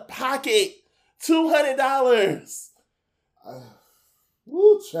out of pocket. $200.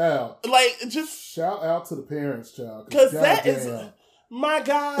 Woo, child. Like, just... Shout out to the parents, child. Because that is... My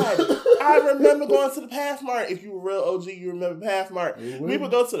God. I remember going to the Pathmark. If you were real OG, you remember Pathmark. We would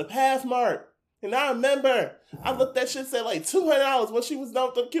go to the Pathmark. And I remember, I looked that shit, said like $200. When she was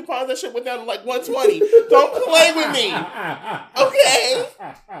done with the coupons, that shit went down to like $120. Don't play with me. Okay?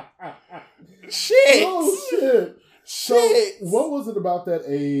 Shit. Oh, shit. So, shit. What was it about that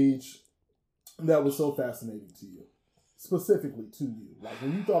age that was so fascinating to you? Specifically to you. Like,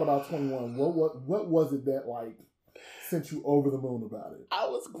 when you thought about 21, what was it that, like, sent you over the moon about it? I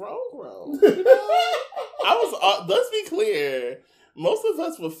was grown. You know? Let's be clear. Most of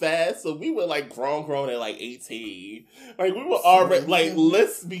us were fast, so we were like grown at like 18. Like, we were already, like,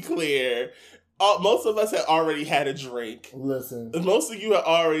 let's be clear. Most of us had already had a drink. Listen. Most of you had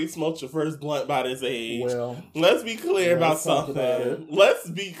already smoked your first blunt by this age. Well, let's be clear about something. Let's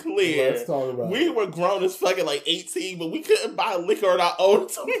be clear. Let's talk about it. We were grown as fucking like 18, but we couldn't buy liquor on our own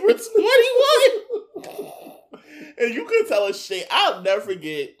until we were 21. And you could tell us shit. I'll never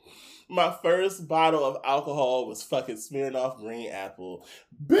forget my first bottle of alcohol was fucking Smirnoff Green Apple.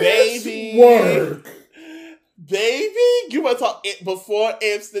 Baby! Work! Baby, you want to talk it before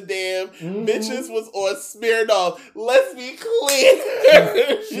Amsterdam. Bitches was on Smirnoff. Let's be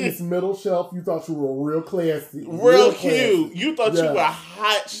clear. She's middle shelf. You thought you were real classy. Real cute. You thought you were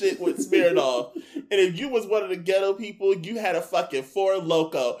hot shit with Smirnoff. And if you was one of the ghetto people, you had a fucking Four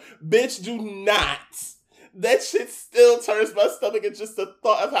Loko. Bitch, do not. That shit still turns my stomach at just the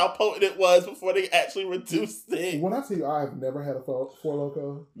thought of how potent it was before they actually reduced it. When I tell you I've never had a Four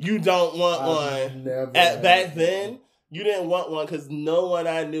Loko. You don't want one. Never. Back then, you didn't want one because no one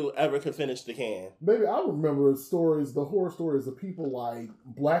I knew ever could finish the can. Baby, I remember the horror stories of people like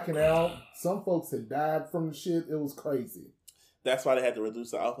blacking out. Some folks had died from the shit. It was crazy. That's why they had to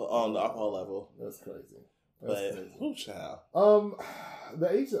reduce the alcohol level. That's crazy. Who child? The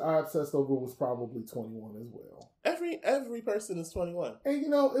age that I obsessed over was probably 21 as well. Every person is 21. And, you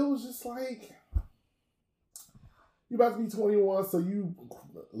know, it was just like, you about to be 21, so you,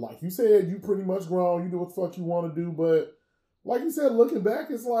 like you said, you pretty much grown. You do what the fuck you want to do. But, like you said, looking back,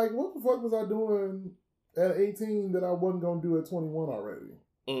 it's like, what the fuck was I doing at 18 that I wasn't going to do at 21 already?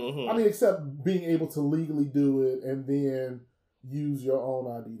 Mm-hmm. I mean, except being able to legally do it and then use your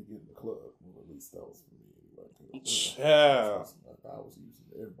own ID to get in the club. Well, at least that was for me. I was using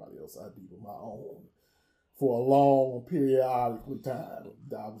everybody else's ID with my own for a long periodical time.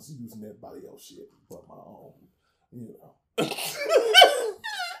 I was using everybody else's shit but my own, you know.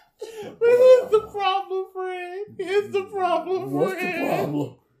 Here's the problem, friend. Here's the problem, What's the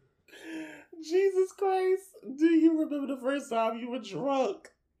problem? Jesus Christ. Do you remember the first time you were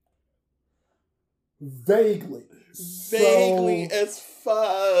drunk? Vaguely. As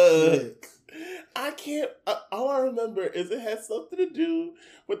fuck. Sick. I can't. All I remember is it had something to do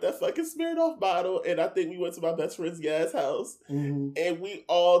with that fucking Smirnoff bottle, and I think we went to my best friend's guy's house, and we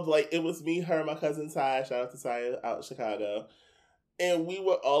all, like, it was me, her, my cousin Ty, shout out to Ty out in Chicago, and we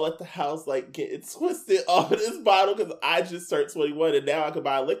were all at the house, like, getting twisted off of this bottle, because I just turned 21, and now I could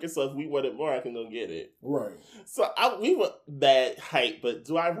buy liquor, so if we wanted more, I can go get it. Right. So we were that hype, but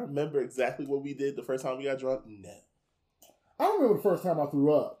do I remember exactly what we did the first time we got drunk? No. I don't remember the first time I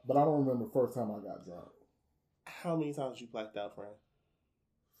threw up, but I don't remember the first time I got drunk. How many times you blacked out, friend?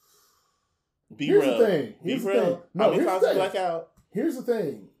 Here's the thing. No, how many times you black out? Here's the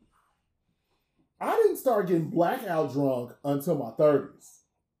thing. I didn't start getting blackout drunk until my 30s.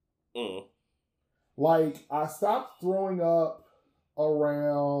 Mm. Like, I stopped throwing up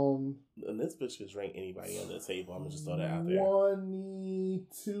around... And this bitch could drink anybody on the table. I'm going to just throw that out there.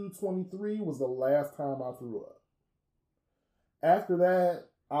 22, 23 was the last time I threw up. After that,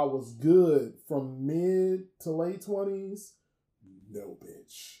 I was good from mid to late 20s. No,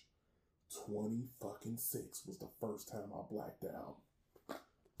 bitch. 26 was the first time I blacked out.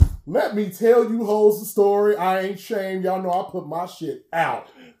 Let me tell you hoes the story. I ain't shamed. Y'all know I put my shit out.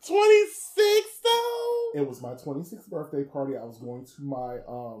 26 though? It was my 26th birthday party. I was going to my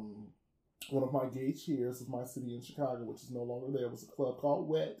one of my gay cheers of my city in Chicago, which is no longer there. It was a club called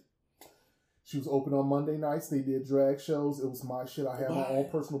Wet. She was open on Monday nights. They did drag shows. It was my shit. I had my own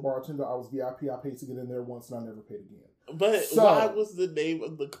personal bartender. I was VIP. I paid to get in there once, and I never paid again. But so, why was the name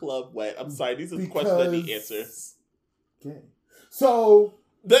of the club Wet? I'm sorry. These are the questions I need answers. Gay. So...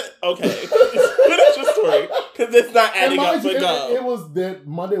 Okay. Finish your story. Because it's not adding up for go. It was that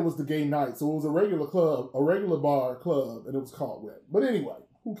Monday was the gay night. So it was a regular club, a regular bar club, and it was called Wet. But anyway,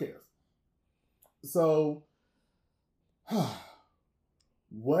 who cares? So...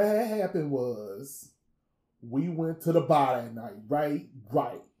 what happened was, we went to the bar that night, right?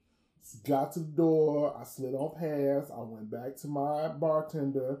 Got to the door, I slid on past, I went back to my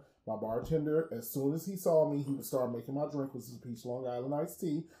bartender. My bartender, as soon as he saw me, he would start making my drink, which is a peach Long Island iced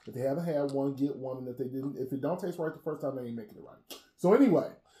tea. If they haven't had one, get one, and if it don't taste right the first time, they ain't making it right. So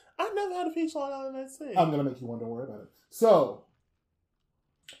anyway. I never had a peach Long Island iced tea. I'm going to make you one, don't worry about it. So,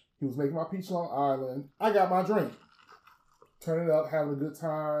 he was making my peach Long Island. I got my drink. Turning it up, having a good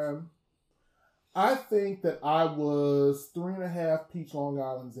time. I think that I was 3.5 peach Long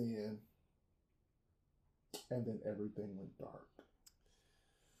Islands in. And then everything went dark.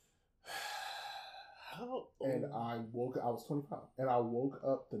 And I was 25. And I woke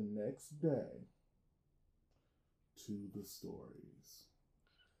up the next day to the stories.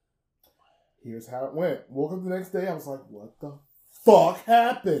 Here's how it went. Woke up the next day, I was like, what the fuck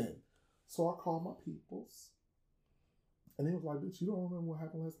happened? So I called my peoples. And they was like, bitch, you don't remember what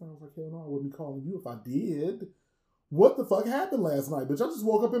happened last night? I was like, hell no, I wouldn't be calling you if I did. What the fuck happened last night, bitch? I just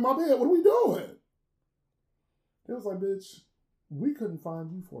woke up in my bed. What are we doing? They was like, bitch, we couldn't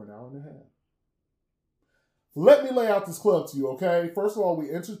find you for an hour and a half. Let me lay out this club to you, okay? First of all,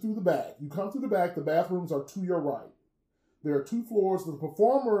 we enter through the back. You come through the back. The bathrooms are to your right. There are 2 floors. The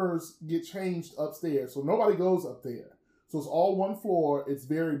performers get changed upstairs, so nobody goes up there. So it's all one floor. It's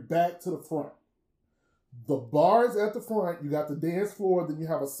very back to the front. The bar is at the front. You got the dance floor. Then you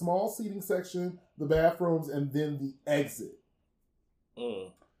have a small seating section, the bathrooms, and then the exit.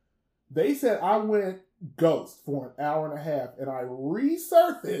 They said I went ghost for an hour and a half, and I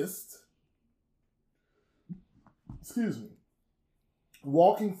resurfaced,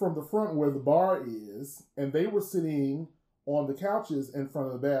 walking from the front where the bar is, and they were sitting on the couches in front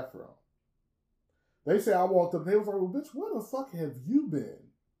of the bathroom. They said I walked up, and they was like, well, bitch, where the fuck have you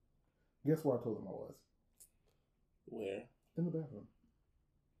been? Guess where I told them I was? Where? In the bathroom.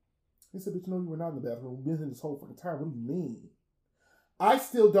 They said, bitch, no, you were not in the bathroom. We've been here this whole fucking time. What do you mean? I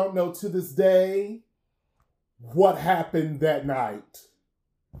still don't know to this day what happened that night.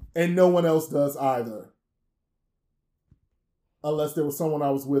 And no one else does either. Unless there was someone I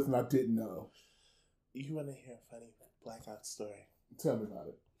was with and I didn't know. You want to hear a funny blackout story? Tell me about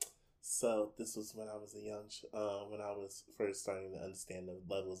it. So this was when I was when I was first starting to understand the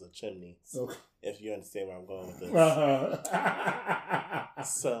levels of chimneys. Okay. If you understand where I'm going with this. So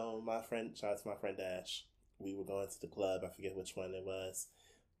shout out to my friend Dash. We were going to the club. I forget which one it was.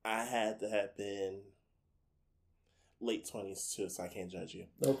 I had to have been late 20s too, so I can't judge you.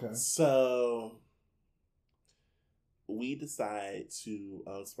 Okay. So we decided to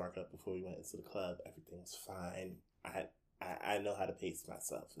spark up before we went into the club. Everything was fine. I know how to pace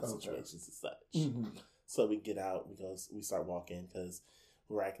myself in situations and such. Mm-hmm. So we get out, we start walking because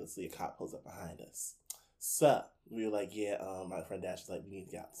miraculously a cop pulls up behind us. So we were like, my friend Dash was like, we need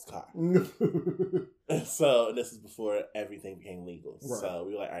to get out this car. So this is before everything became legal. Right. So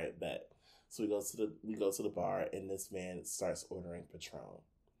we were like, all right, bet. So we go to the bar and this man starts ordering Patron.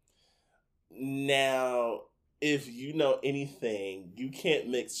 Now, if you know anything, you can't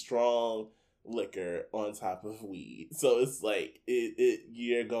mix strong liquor on top of weed. So it's like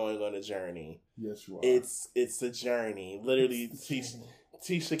you're going on a journey. Yes, you are. It's a journey. Literally,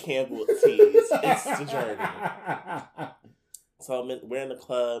 Tisha Campbell tease. It's the journey. So we're in the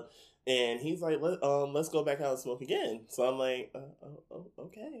club, and he's like, let's go back out and smoke again. So I'm like,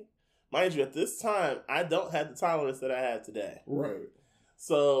 okay. Mind you, at this time, I don't have the tolerance that I have today. Right.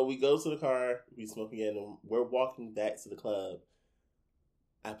 So we go to the car, we smoke again, and we're walking back to the club.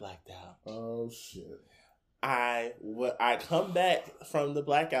 I blacked out. Oh, shit. I come back from the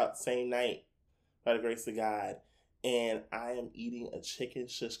blackout same night, by the grace of God, and I am eating a chicken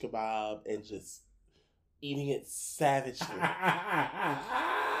shish kebab and just eating it savagely.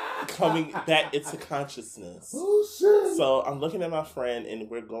 Coming back into consciousness. Oh, shit. So I'm looking at my friend and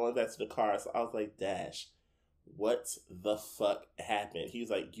we're going back to the car. So I was like, Dash, what the fuck happened? He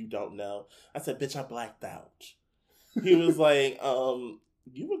was like, you don't know? I said, bitch, I blacked out. He was like,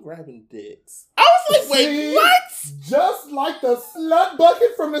 you were grabbing dicks. I was like, wait, what? Just like the slut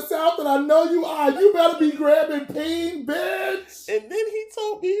bucket from the South that I know you are. You better be grabbing peen, bitch. And then he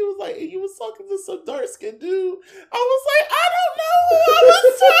told me, he was like, you was talking to some dark-skinned dude. I was like, I don't know who I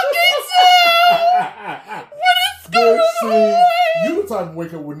was talking to. What is going on? You the type of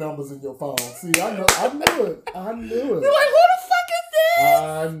wake up with numbers in your phone. See, I knew it. You're like, who the fuck is this?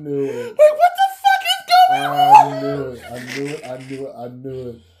 I knew it. Like, what the fuck is going on? I knew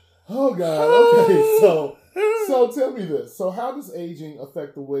it. Oh, God. Okay, so tell me this. So how does aging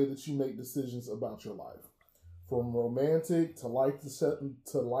affect the way that you make decisions about your life? From romantic to life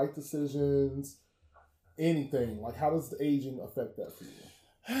decisions, anything. Like, how does the aging affect that for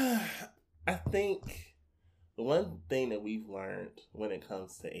you? I think the one thing that we've learned when it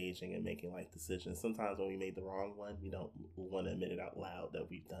comes to aging and making life decisions, sometimes when we made the wrong one, we don't want to admit it out loud that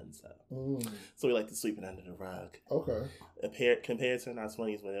we've done so. So we like to sweep it under the rug. Okay. Compared to in our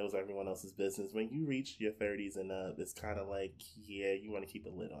 20s when it was everyone else's business, when you reach your 30s and up, it's kind of like, yeah, you want to keep a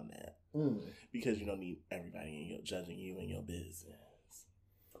lid on that. Because you don't need everybody judging you and your business.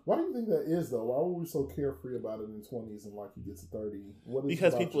 Why do you think that is, though? Why were we so carefree about it in 20s and like you get to 30?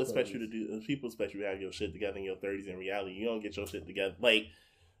 Because people expect you to have your shit together in your 30s. In reality, you don't get your shit together. Like,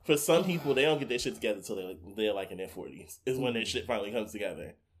 for some people, they don't get their shit together until they're like in their 40s. Is when their shit finally comes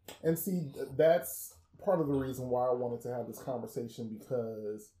together. And see, that's part of the reason why I wanted to have this conversation,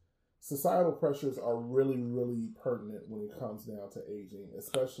 because societal pressures are really, really pertinent when it comes down to aging,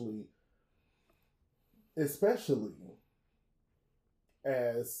 especially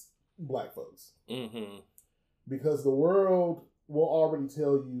as Black folks. Because the world will already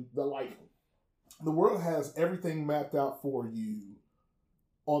tell you that, like, the world has everything mapped out for you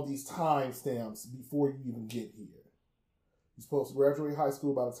on these time stamps before you even get here. You're supposed to graduate high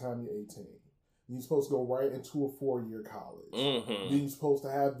school by the time you're 18. You're supposed to go right into a 4-year college. Then you're supposed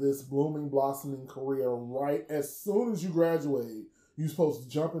to have this blooming, blossoming career right as soon as you graduate. You're supposed to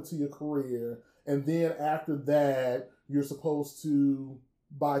jump into your career. And then after that, you're supposed to,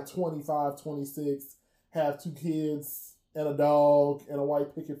 by 25, 26, have 2 kids and a dog and a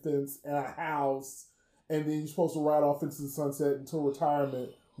white picket fence and a house. And then you're supposed to ride off into the sunset until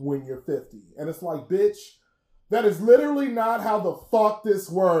retirement when you're 50. And it's like, bitch, that is literally not how the fuck this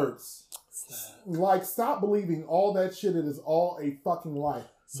works. Like, stop believing all that shit. It is all a fucking lie.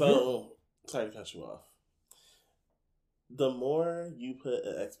 So, sorry to cut you off. The more you put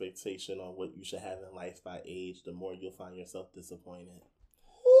an expectation on what you should have in life by age, the more you'll find yourself disappointed.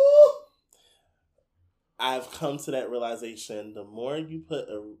 Ooh. I've come to that realization. The more you put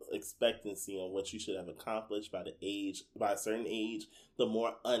an expectancy on what you should have accomplished by a certain age, the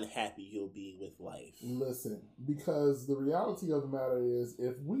more unhappy you'll be with life. Listen, because the reality of the matter is,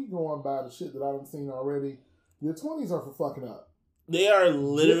 if we go on by the shit that I've seen already, your 20s are for fucking up. They are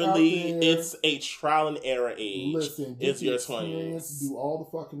literally, it's a trial and error age. Listen, it's your 20s. Do all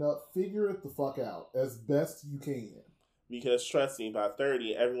the fucking up. Figure it the fuck out as best you can. Because trust me, by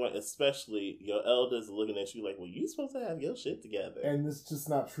 30, everyone, especially your elders, are looking at you like, well, you supposed to have your shit together. And it's just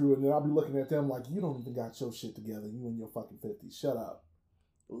not true. And then I'll be looking at them like, you don't even got your shit together. You in your fucking 50s. Shut up.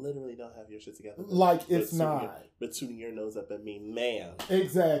 Literally don't have your shit together. Like, it's not. But tooting your nose up at me, ma'am.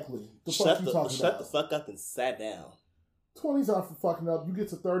 Exactly. Shut the fuck up and sat down. 20s are for fucking up. You get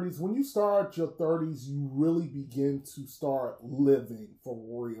to 30s. When you start your 30s, you really begin to start living for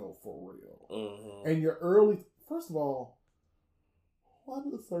real. And your early... First of all, why do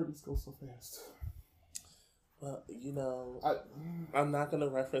the 30s go so fast? Well, you know, I'm not going to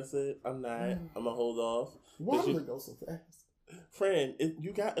reference it. I'm not. I'm going to hold off. Why do they go so fast? Friend,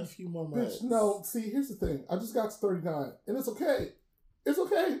 you got a few more months. Bitch, no. See, here's the thing. I just got to 39, and it's okay. It's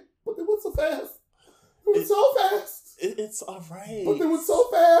okay. But they went so fast. It went so fast. It's all right. But they went so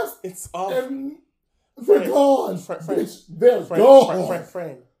fast. It's all and they're gone. Bitch, they're gone.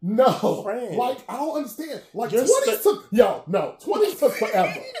 Friend. No. Friend. Like, I don't understand. Like, 20s took... 20s took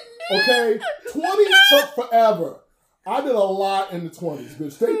forever. Okay? 20s took forever. I did a lot in the 20s,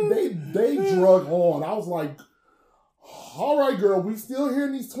 bitch. They drug on. I was like, all right, girl, we still here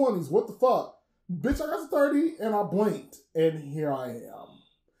in these 20s. What the fuck? Bitch, I got to 30 and I blinked. And here I am.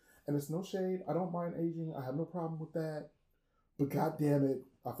 And it's no shade. I don't mind aging. I have no problem with that. But goddamn it,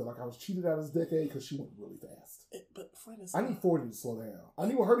 I feel like I was cheated out of this decade because she went really fast. But I need 40 to slow down. I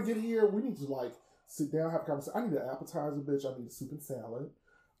need her to get here. We need to like sit down, have a conversation. I need an appetizer, bitch. I need a soup and salad.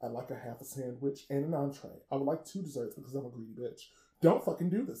 I'd like a half a sandwich and an entree. I would like 2 desserts because I'm a greedy bitch. Don't fucking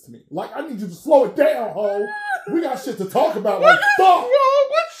do this to me. Like, I need you to slow it down, ho. We got shit to talk about. Like, fuck.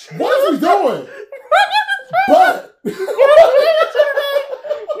 What are we doing? But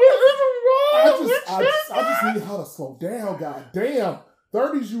I just need her to slow down. God damn.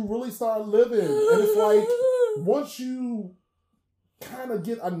 30s, you really start living, and it's like once you kind of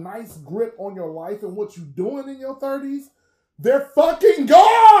get a nice grip on your life and what you're doing in your 30s, they're fucking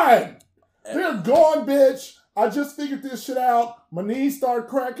gone. They're gone, bitch. I just figured this shit out. My knees start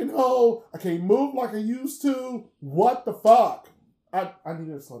cracking, ho. I can't move like I used to. What the fuck? I need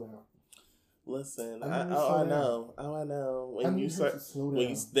her to slow down. Listen, I know. When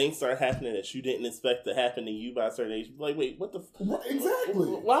things start happening that you didn't expect to happen to you by a certain age, you're like, wait, what the exactly?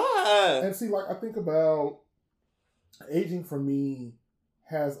 Why? And see, like, I think about aging for me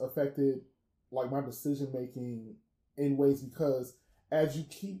has affected like my decision making in ways because as you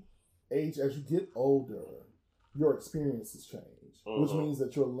get older, your experiences change, which means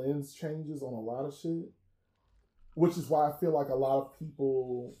that your lens changes on a lot of shit. Which is why I feel like a lot of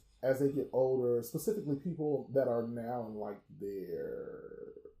people, as they get older, specifically people that are now in like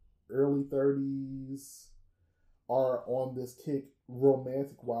their early 30s, are on this kick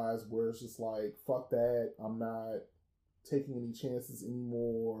romantic-wise where it's just like, fuck that, I'm not taking any chances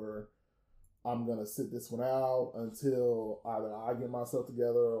anymore. I'm going to sit this one out until either I get myself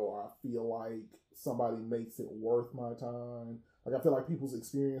together or I feel like somebody makes it worth my time. Like, I feel like people's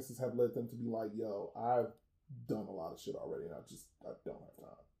experiences have led them to be like, yo, I've done a lot of shit already and I don't have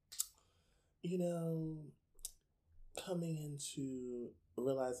time. You know, coming into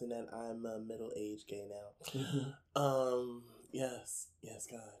realizing that I'm a middle-aged gay now. Yes,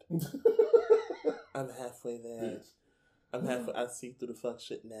 God. I'm halfway there. Bitch. I'm halfway. I see through the fuck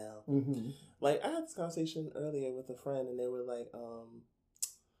shit now. Like, I had this conversation earlier with a friend, and they were like,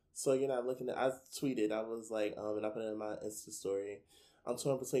 so you're not looking at... I tweeted, I was like, and I put it in my Insta story. I'm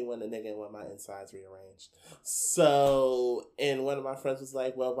torn between one a nigga and one my insides rearranged. So, and one of my friends was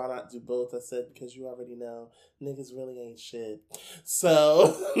like, well, why not do both? I said, because you already know, niggas really ain't shit.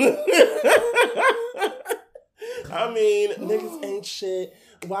 So, I mean, niggas ain't shit.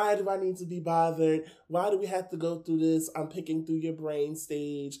 Why do I need to be bothered? Why do we have to go through this? I'm picking through your brain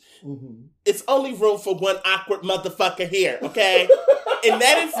stage. It's only room for one awkward motherfucker here, okay? And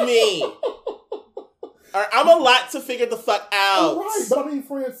that is me. I'm a lot to figure the fuck out. Right, but I mean,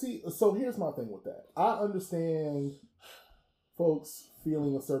 Francie, so here's my thing with that. I understand folks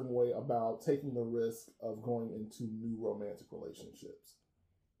feeling a certain way about taking the risk of going into new romantic relationships.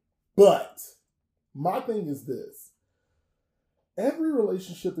 But my thing is this. Every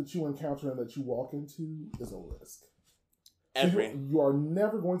relationship that you encounter and that you walk into is a risk. You are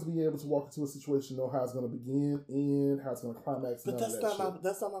never going to be able to walk into a situation, know how it's going to begin, end, how it's going to climax. But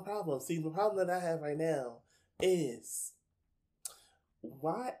that's not my problem. See, the problem that I have right now is,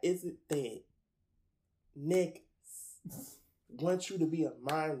 why is it that Nick wants you to be a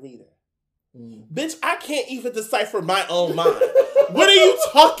mind reader? Bitch, I can't even decipher my own mind. What are you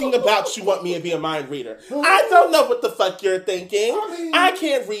talking about? You want me to be a mind reader? I don't know what the fuck you're thinking. I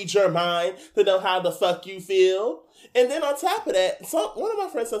can't read your mind to know how the fuck you feel. And then on top of that, one of my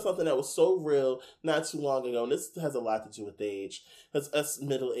friends said something that was so real not too long ago, and this has a lot to do with age. Because us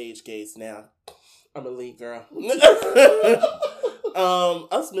middle-aged gays now, I'm a lead girl.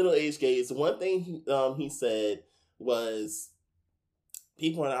 Us middle-aged gays, one thing he said was,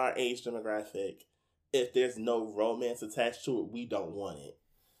 people in our age demographic, if there's no romance attached to it, we don't want it.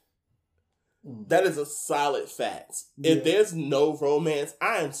 That is a solid fact. Yeah. If there's no romance,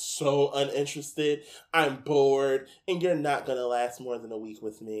 I am so uninterested. I'm bored, and you're not gonna last more than a week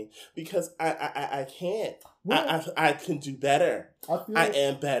with me because I can't. Well, I can do better. I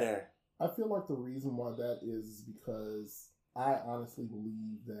am better. I feel like the reason why that is because I honestly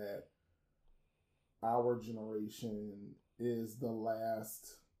believe that our generation is the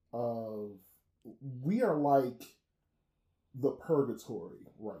last of. We are like the purgatory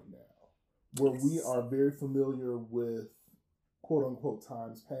right now. Where we are very familiar with quote-unquote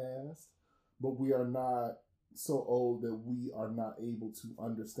times past, but we are not so old that we are not able to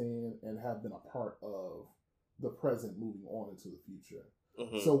understand and have been a part of the present moving on into the future.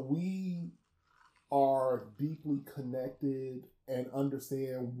 So we are deeply connected and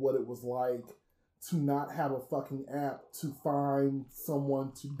understand what it was like to not have a fucking app to find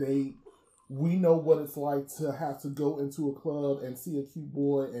someone to date. We know what it's like to have to go into a club and see a cute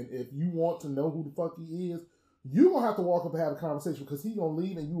boy, and if you want to know who the fuck he is, you're going to have to walk up and have a conversation because he's going to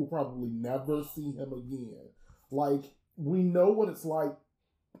leave and you will probably never see him again. Like, we know what it's like.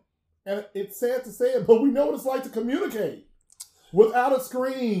 And it's sad to say it, but we know what it's like to communicate without a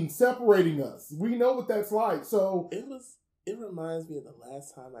screen separating us. We know what that's like. So it reminds me of the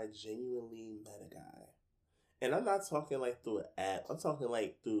last time I genuinely met a guy. And I'm not talking like through an app. I'm talking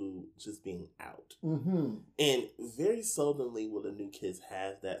like through just being out. Mm-hmm. And very seldomly will the new kids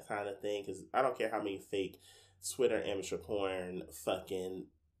have that kind of thing. Because I don't care how many fake Twitter amateur porn fucking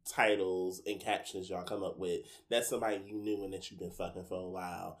titles and captions y'all come up with. That's somebody you knew and that you've been fucking for a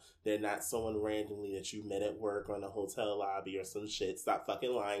while. They're not someone randomly that you met at work or in a hotel lobby or some shit. Stop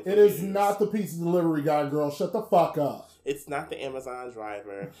fucking lying. It is not the pizza delivery guy, girl. Shut the fuck up. It's not the Amazon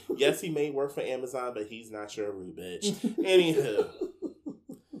driver. Yes, he may work for Amazon, but he's not your rude bitch. Anywho.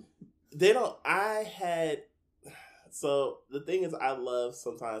 So the thing is, I love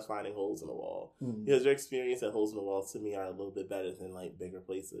sometimes finding holes in the wall. Mm-hmm. Because your experience at holes in the wall to me are a little bit better than like bigger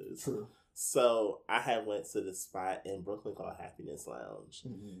places. True. So I had went to this spot in Brooklyn called Happiness Lounge.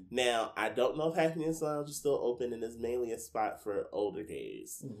 Mm-hmm. Now, I don't know if Happiness Lounge is still open and is mainly a spot for older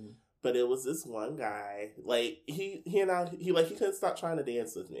gays. Mm-hmm. But it was this one guy, like he couldn't stop trying to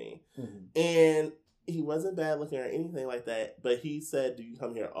dance with me. Mm-hmm. And he wasn't bad looking or anything like that. But he said, "Do you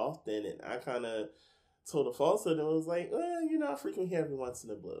come here often?" And I kind of told a falsehood and was like, "Well, I frequently here every once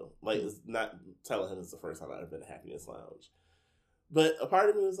in a blue." Like, it's not telling him it's the first time I've been to Happiness Lounge. But a part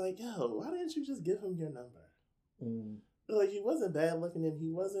of me was like, "Yo, why didn't you just give him your number?" Mm. Like, he wasn't bad looking and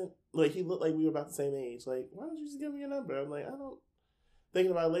he wasn't, like, he looked like we were about the same age. Like, why don't you just give him your number? I'm like, I don't.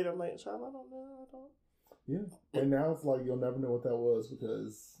 Thinking about it later, I'm like, Charlotte, I don't know. Yeah. And now it's like you'll never know what that was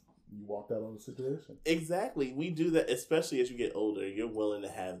because you walked out on the situation. Exactly. We do that, especially as you get older. You're willing to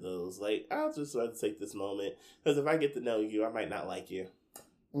have those. Like, I'll just try to take this moment because if I get to know you, I might not like you.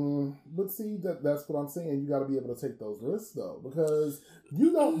 But see, that's what I'm saying. You got to be able to take those risks, though, because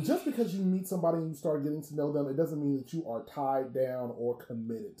you don't. Just because you meet somebody and you start getting to know them, it doesn't mean that you are tied down or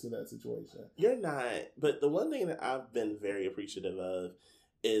committed to that situation. You're not. But the one thing that I've been very appreciative of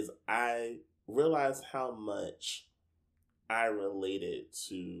is I realized how much I related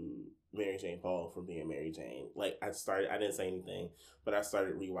to Mary Jane Paul from being Mary Jane. Like, I didn't say anything, but I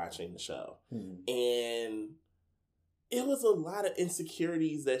started rewatching the show, and it was a lot of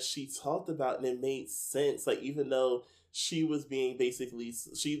insecurities that she talked about, and it made sense. Like, even though she was being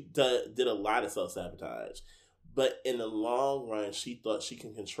she did a lot of self-sabotage, but in the long run, she thought she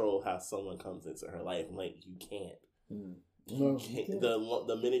can control how someone comes into her life. I'm like, you can't. You can't.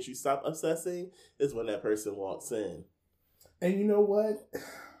 The minute you stop obsessing is when that person walks in. And you know what?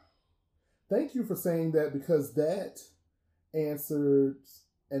 Thank you for saying that, because that answered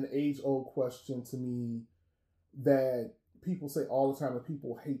an age-old question to me that people say all the time, and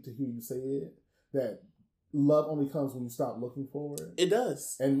people hate to hear you say it, that love only comes when you stop looking for it. It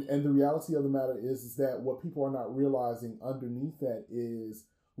does. And the reality of the matter is that what people are not realizing underneath that is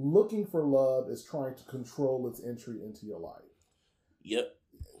looking for love is trying to control its entry into your life. Yep.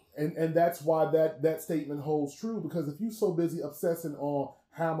 And that's why that statement holds true, because if you're so busy obsessing on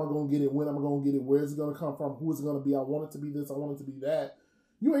how am I going to get it, when am I going to get it, where is it going to come from, who is it going to be, I want it to be this, I want it to be that,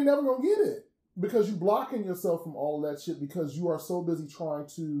 you ain't never going to get it. Because you're blocking yourself from all of that shit because you are so busy trying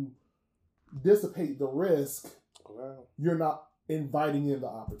to dissipate the risk. Wow. You're not inviting in the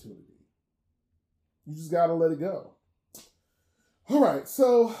opportunity. You just got to let it go. All right.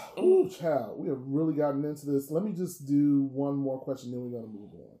 So, child, we have really gotten into this. Let me just do one more question, then we're going to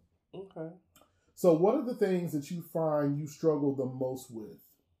move on. Okay. So what are the things that you find you struggle the most with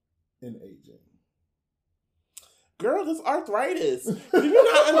in aging? Girl, this arthritis. Do you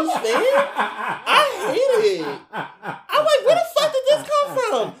not understand? I hate it. I'm like, where the fuck did this come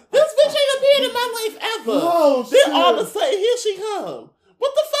from? This bitch ain't appeared in my life ever. Oh, then shit. all of a sudden, here she come.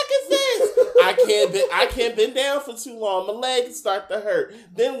 What the fuck is this? I can't bend down for too long. My legs start to hurt.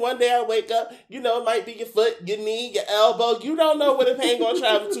 Then one day I wake up, it might be your foot, your knee, your elbow. You don't know where the pain gonna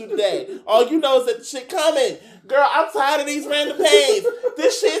travel to today. All you know is that the shit coming. Girl, I'm tired of these random pains.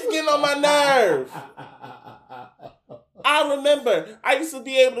 This shit's getting on my nerve. I remember I used to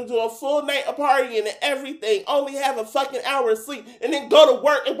be able to do a full night of partying and everything, only have a fucking hour of sleep, and then go to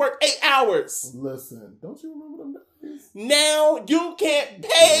work and work 8 hours. Listen, don't you remember them days? Now you can't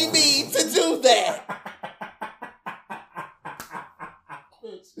pay me to do that.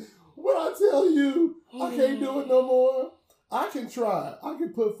 Bitch, when I tell you I can't do it no more, I can try. I can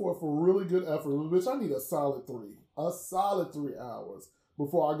put forth a really good effort. Bitch, I need a solid 3 hours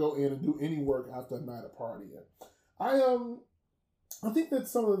before I go in and do any work after a night of partying. I think that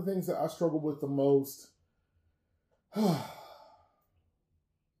some of the things that I struggle with the most,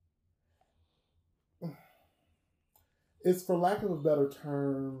 It's, for lack of a better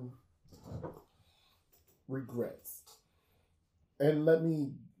term, regrets. And let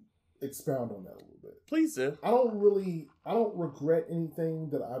me expound on that a little bit. Please do. I don't regret anything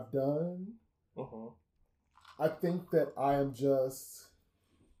that I've done. I think that I am just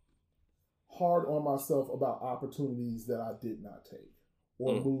hard on myself about opportunities that I did not take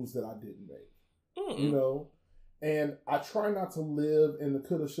or moves that I didn't make. You know? And I try not to live in the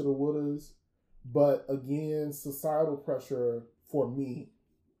coulda, shoulda, wouldas, but again, societal pressure for me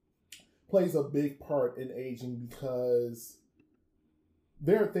plays a big part in aging, because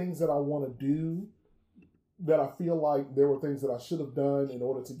there are things that I want to do that I feel like there were things that I should have done in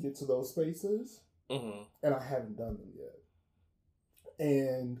order to get to those spaces, and I haven't done them yet.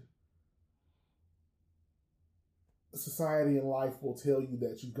 And society and life will tell you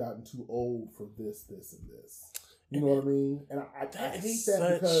that you've gotten too old for this, this, and this. You know what I mean? And I hate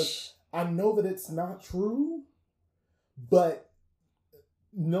that because I know that it's not true, but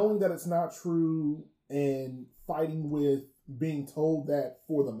knowing that it's not true and fighting with being told that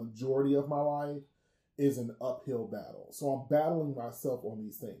for the majority of my life is an uphill battle. So I'm battling myself on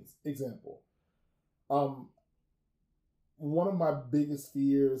these things. Example. One of my biggest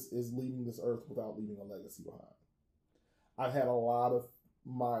fears is leaving this earth without leaving a legacy behind. I've had a lot of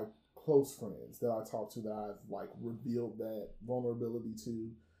my close friends that I talk to that I've like revealed that vulnerability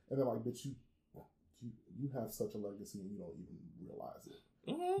to, and they're like, "But you have such a legacy and you don't even realize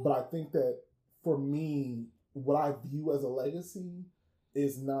it." But I think that for me, what I view as a legacy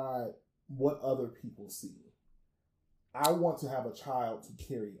is not what other people see. I want to have a child to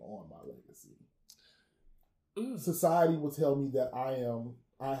carry on my legacy. Society will tell me that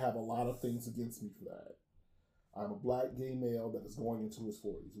I have a lot of things against me for that. I'm a black gay male that is going into his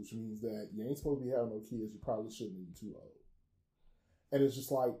 40s, which means that you ain't supposed to be having no kids. You probably shouldn't be too old. And it's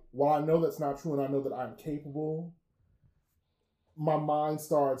just like, while I know that's not true and I know that I'm capable, my mind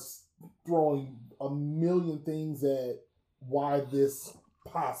starts throwing a million things at why this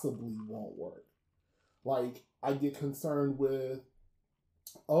possibly won't work. Like, I get concerned with,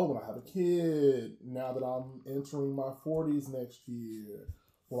 when I have a kid, now that I'm entering my 40s next year,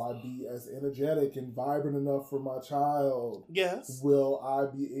 will I be as energetic and vibrant enough for my child? Yes. Will I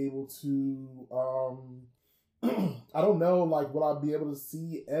be able to, I don't know, like, will I be able to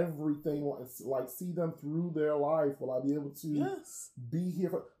see everything, like see them through their life? Will I be able to be here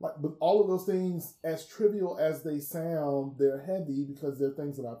for, like, but all of those things, as trivial as they sound, they're heavy because they're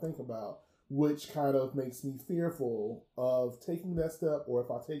things that I think about, which kind of makes me fearful of taking that step, or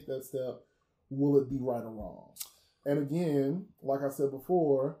if I take that step, will it be right or wrong? And again, like I said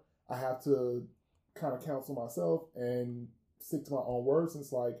before, I have to kind of counsel myself and stick to my own words.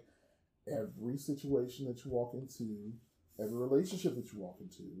 It's like, every situation that you walk into, every relationship that you walk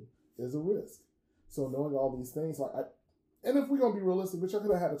into is a risk. So knowing all these things, and if we're going to be realistic, which I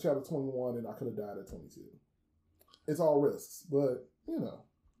could have had a child at 21 and I could have died at 22. It's all risks, but, you know.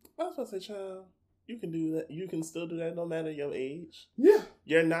 I was about to say, child, you can do that. You can still do that no matter your age. Yeah.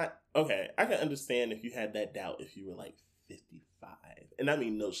 You're not, okay, I can understand if you had that doubt if you were like 55. And I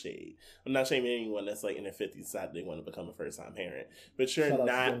mean, no shade. I'm not shaming anyone that's like in their 50s decide they want to become a first-time parent. But you're not,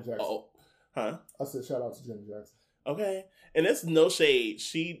 I said shout out to Jenny Jackson. Okay. And it's no shade.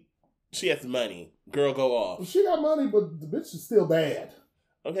 She has money. Girl, go off. Well, she got money, but the bitch is still bad.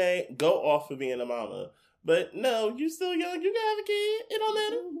 Okay, go off for being a mama. But no, you still young. You can have a kid. It don't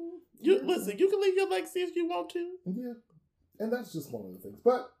matter. Listen, you can leave your legacy if you want to. Yeah. And that's just one of the things.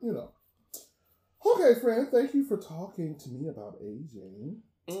 But, you know. Okay, friend, thank you for talking to me about aging.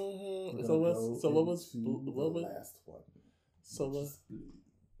 So what was the last one? So what?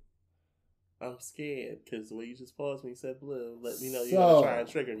 I'm scared because the way you just paused me said blue. Let me know you're going to try and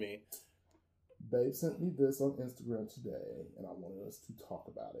trigger me. Babe sent me this on Instagram today, and I wanted us to talk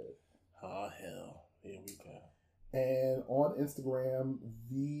about it. Oh, hell. Here we go. And on Instagram,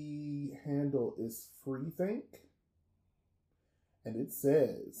 the handle is FreeThink. And it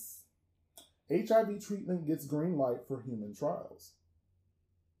says, HIV treatment gets green light for human trials.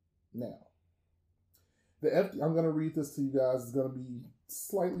 Now, I'm going to read this to you guys. It's going to be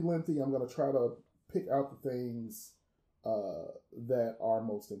slightly lengthy. I'm going to try to pick out the things that are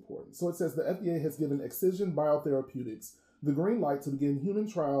most important. So it says the FDA has given Excision Biotherapeutics the green light to begin human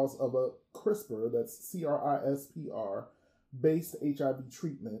trials of a CRISPR, that's CRISPR, based HIV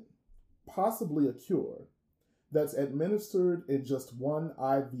treatment, possibly a cure, that's administered in just one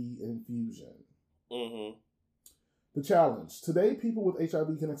IV infusion. The challenge. Today, people with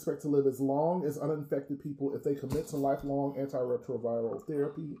HIV can expect to live as long as uninfected people if they commit to lifelong antiretroviral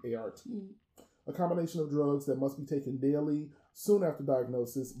therapy, ART, a combination of drugs that must be taken daily soon after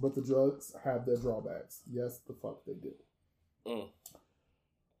diagnosis, but the drugs have their drawbacks. Yes, the fuck they do.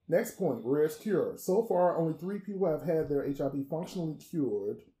 Next point, Rare's cure. So far, only 3 people have had their HIV functionally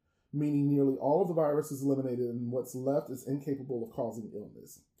cured, meaning nearly all of the virus is eliminated and what's left is incapable of causing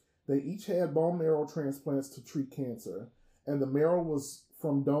illness. They each had bone marrow transplants to treat cancer, and the marrow was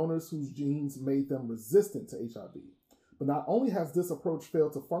from donors whose genes made them resistant to HIV. But not only has this approach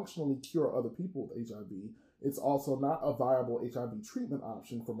failed to functionally cure other people with HIV, it's also not a viable HIV treatment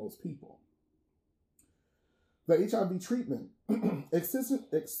option for most people. The HIV treatment,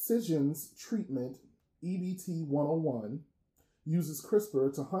 Excision's treatment, EBT-101, uses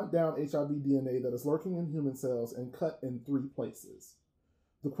CRISPR to hunt down HIV DNA that is lurking in human cells and cut in 3 places.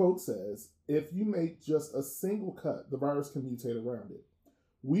 The quote says, "If you make just a single cut, the virus can mutate around it.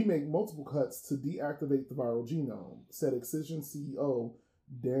 We make multiple cuts to deactivate the viral genome," said Excision CEO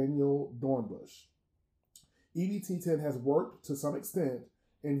Daniel Dornbush. EBT-10 has worked to some extent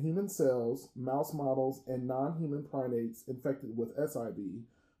in human cells, mouse models, and non-human primates infected with SIV,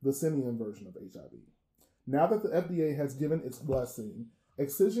 the simian version of HIV. Now that the FDA has given its blessing,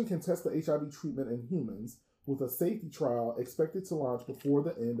 Excision can test the HIV treatment in humans with a safety trial expected to launch before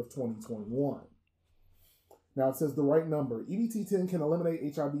the end of 2021. Now it says the right number. EBT-10 can eliminate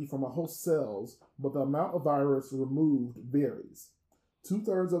HIV from a host cells, but the amount of virus removed varies.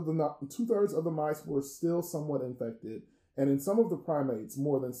 Two-thirds of the mice were still somewhat infected, and in some of the primates,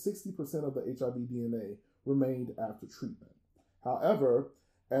 more than 60% of the HIV DNA remained after treatment. However,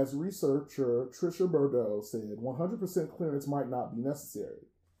 as researcher Tricia Bordeaux said, 100% clearance might not be necessary.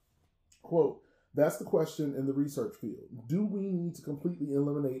 Quote, "That's the question in the research field. Do we need to completely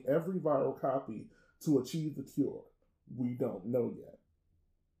eliminate every viral copy to achieve the cure? We don't know yet."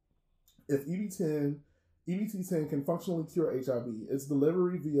 If EBT-10 can functionally cure HIV, its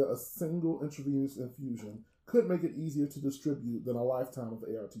delivery via a single intravenous infusion could make it easier to distribute than a lifetime of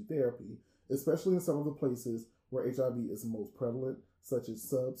ART therapy, especially in some of the places where HIV is most prevalent, such as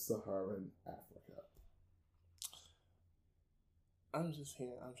sub-Saharan Africa. I'm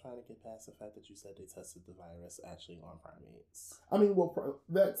trying to get past the fact that you said they tested the virus actually on primates. I mean, well,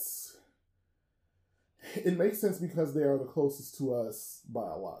 it makes sense because they are the closest to us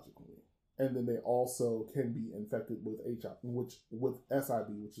biologically. And then they also can be infected with HIV, with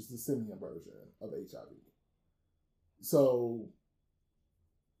SIV, which is the simian version of HIV. So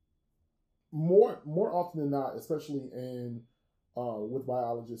more often than not, especially in with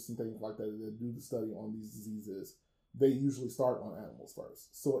biologists and things like that do the study on these diseases, they usually start on animals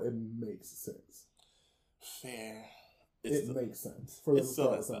first. So it makes sense. Fair. It makes sense for them to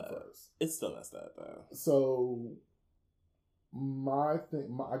start with them first. It's still messed up though. So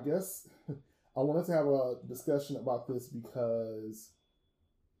I guess I wanted to have a discussion about this because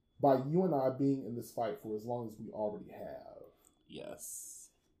by you and I being in this fight for as long as we already have. Yes.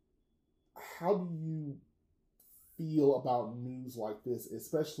 How do you feel about news like this,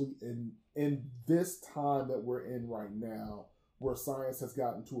 especially in this time that we're in right now, where science has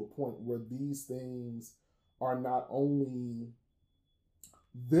gotten to a point where these things are not only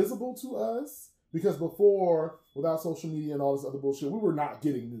visible to us, because before, without social media and all this other bullshit, we were not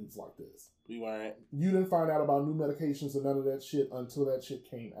getting news like this. We weren't. You didn't find out about new medications and none of that shit until that shit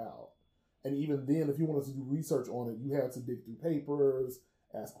came out. And even then, if you wanted to do research on it, you had to dig through papers,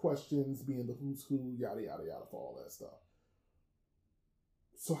 ask questions, be in the who's who, yada, yada, yada, for all that stuff.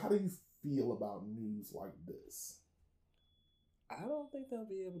 So how do you feel about news like this? I don't think they'll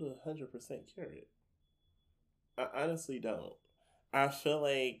be able to 100% cure it. I honestly don't. I feel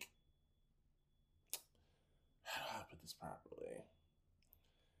like... How do I put this properly?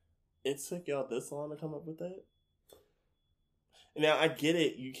 It took y'all this long to come up with that? Now, I get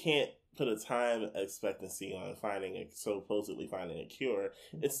it. You can't put a time expectancy on supposedly finding a cure.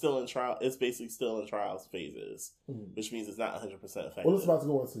 It's still in trial. It's basically still in trials phases, which means it's not 100% effective. Well, it's about to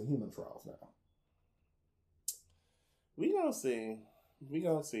go into human trials now. We gonna see.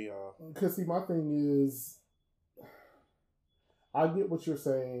 Y'all. Because see, my thing is, I get what you're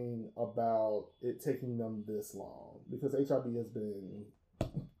saying about it taking them this long, because HIV has been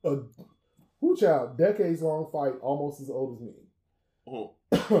a decades long fight, almost as old as me.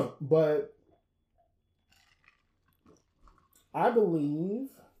 But I believe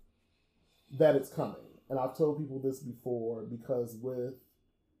that it's coming. And I've told people this before, because with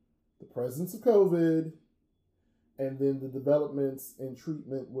the presence of COVID and then the developments in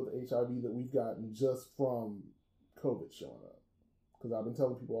treatment with HIV that we've gotten just from COVID showing up. Because I've been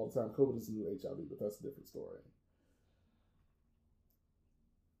telling people all the time, COVID is the new HIV, but that's a different story.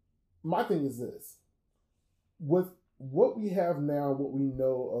 My thing is this. With what we have now, what we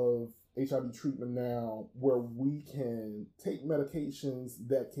know of HIV treatment now, where we can take medications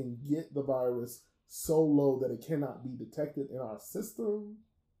that can get the virus so low that it cannot be detected in our system,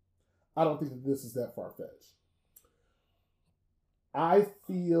 I don't think that this is that far-fetched. I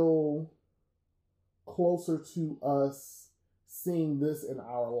feel closer to us seeing this in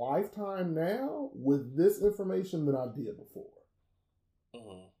our lifetime now with this information than I did before.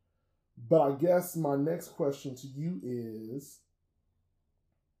 Mm-hmm. But I guess my next question to you is,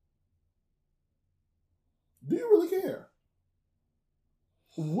 do you really care?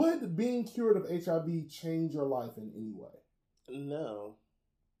 Would being cured of HIV change your life in any way? No.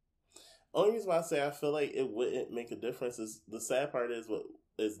 Only reason why I say I feel like it wouldn't make a difference is the sad part is what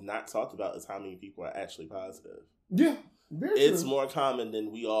is not talked about is how many people are actually positive. Yeah, it's true. More common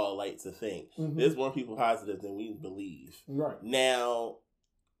than we all like to think. Mm-hmm. There's more people positive than we believe. Right. Now,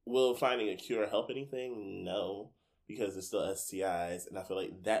 will finding a cure help anything? No, because there's still STIs, and I feel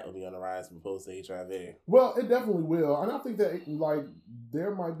like that will be on the rise as opposed to HIV. Well, it definitely will, and I think that like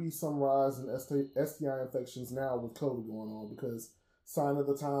there might be some rise in STI infections now with COVID going on because sign of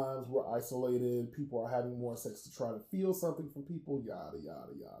the times, we're isolated, people are having more sex to try to feel something from people, yada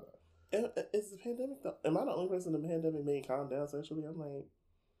yada yada. Is the pandemic? Am I the only person the pandemic made calm down sexually? I'm like,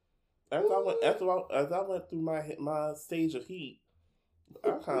 after I went through my stage of heat,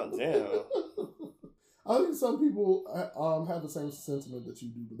 I calmed down. I think some people have the same sentiment that you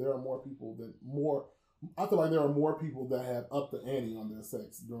do, but there are more people that I feel like there are more people that have upped the ante on their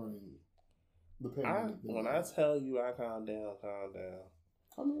sex during the pandemic. When I tell you I calm down.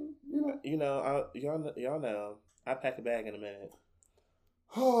 I mean, y'all know, I pack a bag in a minute.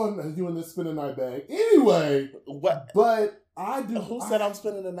 Oh, no, you in this spending night bag. Anyway, what? But I do. Who said I'm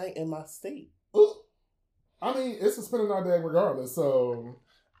spending the night in my state? I mean, it's a spending night bag regardless. So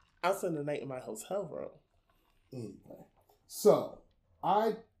I'll spend the night in my hotel room. Anyway, so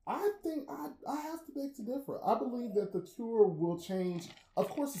I think I have to beg to differ. I believe that the cure will change. Of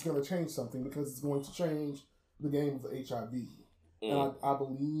course, it's going to change something because it's going to change the game of HIV. And I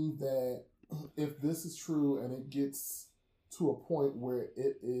believe that if this is true and it gets to a point where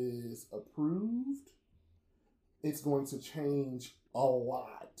it is approved, it's going to change a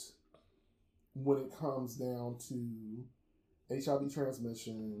lot when it comes down to HIV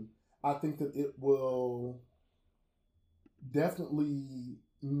transmission. I think that it will definitely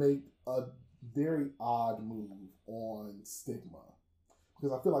make a very odd move on stigma.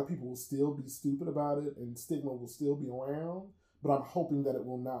 Because I feel like people will still be stupid about it and stigma will still be around, but I'm hoping that it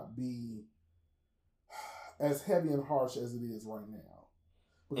will not be as heavy and harsh as it is right now.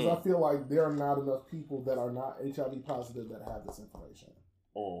 Because I feel like there are not enough people that are not HIV positive that have this information.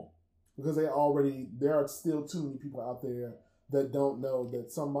 Because there are still too many people out there that don't know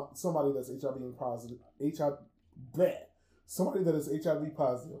that somebody that's HIV positive, somebody that is HIV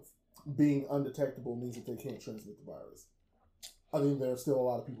positive being undetectable means that they can't transmit the virus. I think there are still a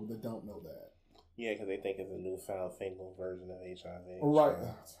lot of people that don't know that. Yeah, because they think it's a newfound fangled version of HIV. Right.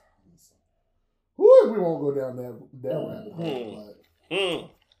 Woo, we won't go down that rabbit hole. But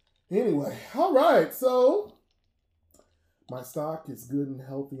anyway, all right. So my stock is good and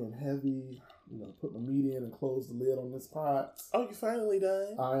healthy and heavy. I'm going to put my meat in and close the lid on this pot. Oh, you finally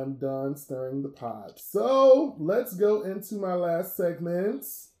done? I am done stirring the pot. So let's go into my last segment.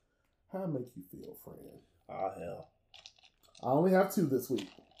 How make you feel, friend? Oh, hell. I only have 2 this week.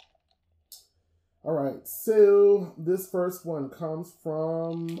 All right, so this first one comes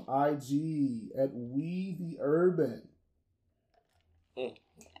from IG at We The Urban.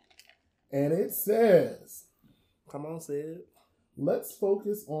 And it says, come on, Sid. Let's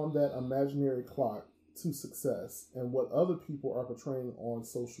focus on that imaginary clock to success and what other people are portraying on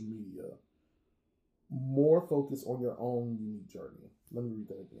social media. More focus on your own unique journey. Let me read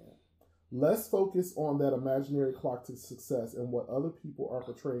that again. Less focus on that imaginary clock to success and what other people are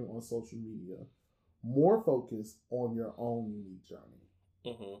portraying on social media. More focus on your own unique journey.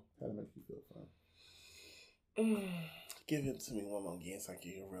 How to make you feel, friend? Give it to me one more again so I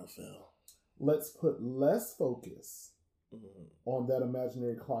can get a real feel. Let's put less focus on that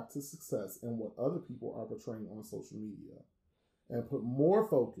imaginary clock to success and what other people are portraying on social media. And put more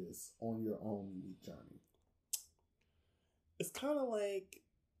focus on your own unique journey. It's kind of like,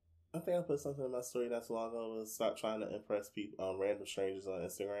 I think I put something in my story not too long ago, was stop trying to impress people, random strangers on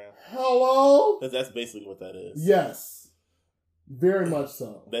Instagram. Hello? Because that's basically what that is. Yes. Very much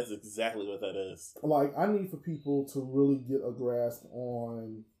so. That's exactly what that is. Like, I need for people to really get a grasp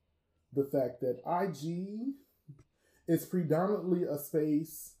on the fact that IG is predominantly a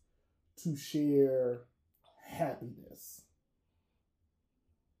space to share happiness.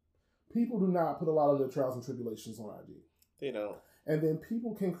 People do not put a lot of their trials and tribulations on IG. They don't. And then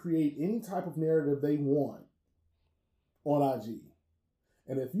people can create any type of narrative they want on IG.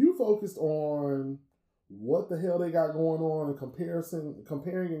 And if you focused on what the hell they got going on and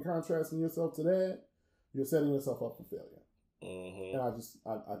comparing and contrasting yourself to that, you're setting yourself up for failure. Mm-hmm. And I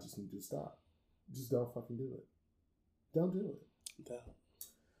just need you to stop. Just don't fucking do it. Don't do it. No.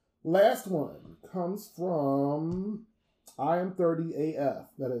 Last one comes from I am 30 AF.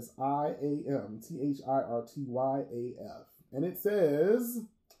 That is IAMTHIRTYAF. And it says,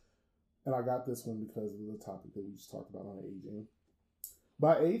 and I got this one because of the topic that we just talked about on aging.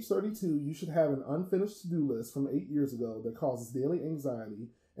 By age 32, you should have an unfinished to-do list from 8 years ago that causes daily anxiety,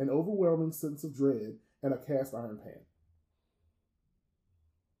 an overwhelming sense of dread, and a cast iron pan.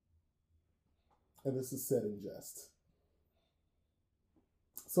 And this is said in jest.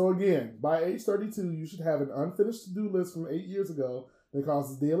 So again, by age 32, you should have an unfinished to-do list from 8 years ago that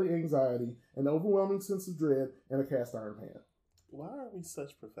causes daily anxiety, an overwhelming sense of dread, and a cast iron pan. Why are we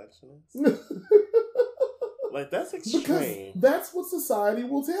such perfectionists? Like, that's extreme. Because that's what society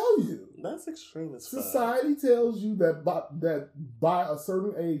will tell you. That's extreme as fuck. Society tells you that by a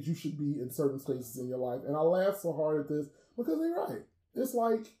certain age, you should be in certain spaces in your life. And I laugh so hard at this because they're right. It's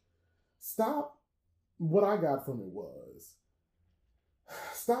like, stop. What I got from it was,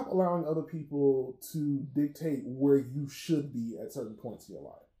 stop allowing other people to dictate where you should be at certain points in your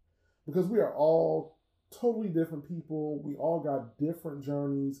life. Because we are all totally different people. We all got different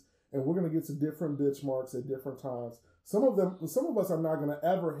journeys, and we're going to get to different benchmarks at different times. Some of us are not going to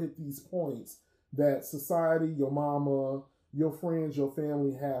ever hit these points that society, your mama, your friends, your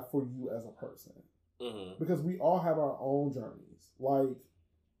family have for you as a person. Mm-hmm. Because we all have our own journeys. Like,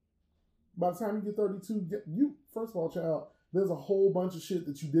 by the time you get 32, first of all, child, there's a whole bunch of shit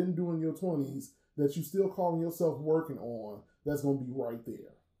that you didn't do in your 20s that you still calling yourself working on that's going to be right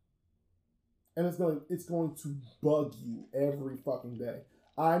there. And it's going to bug you every fucking day.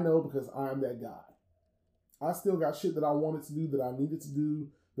 I know because I'm that guy. I still got shit that I wanted to do, that I needed to do,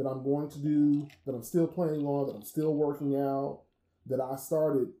 that I'm going to do, that I'm still planning on, that I'm still working out, that I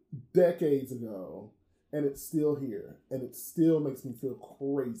started decades ago. And it's still here. And it still makes me feel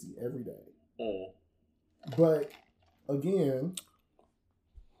crazy every day. Mm. But, again,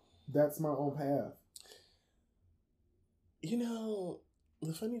 that's my own path. You know,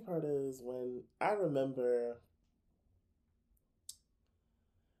 the funny part is when I remember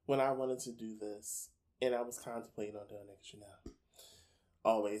when I wanted to do this, and I was contemplating on doing it, because, you know,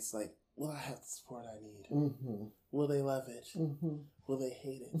 always like, will I have the support I need? Mm-hmm. Will they love it? Mm-hmm. Will they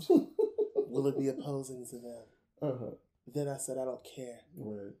hate it? Will it be opposing to them? Uh-huh. Then I said, I don't care.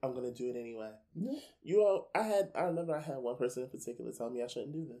 Right. I'm going to do it anyway. Yeah. I remember I had one person in particular tell me I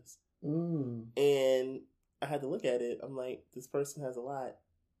shouldn't do this. Mm. And I had to look at it. I'm like, this person has a lot,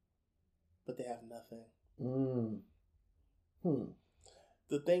 but they have nothing.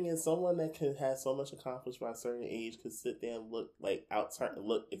 The thing is, someone that can have so much accomplished by a certain age could sit there and look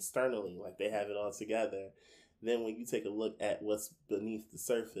externally like they have it all together. Then when you take a look at what's beneath the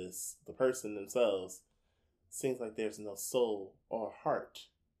surface, the person themselves, seems like there's no soul or heart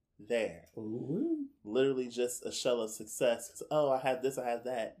there. Ooh. Literally just a shell of success. Oh, I have this, I have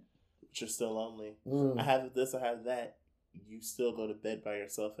that. But you're still lonely. I have this, I have that. You still go to bed by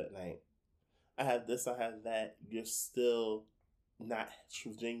yourself at night. I have this, I have that. You're still not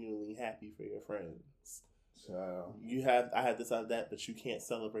genuinely happy for your friends. Child. I have this, I have that, but you can't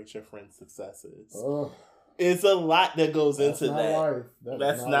celebrate your friends' successes. Oh. It's a lot that goes into that.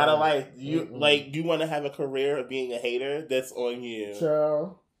 That's not a life. You you want to have a career of being a hater? That's on you.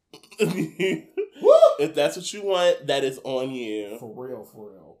 Child. If that's what you want, that is on you. For real.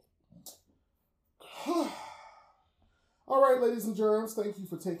 All right, ladies and germs, thank you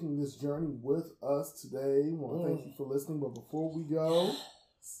for taking this journey with us today. We want to thank you for listening, but before we go,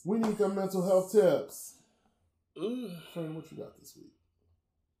 we need some mental health tips. Friend, what you got this week?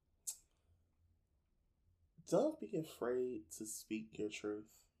 Don't be afraid to speak your truth.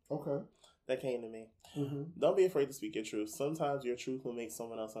 Okay. That came to me. Mm-hmm. Don't be afraid to speak your truth. Sometimes your truth will make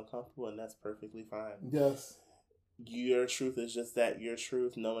someone else uncomfortable, and that's perfectly fine. Yes. Your truth is just that, your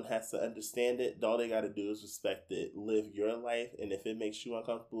truth. No one has to understand it. All they got to do is respect it. Live your life, and if it makes you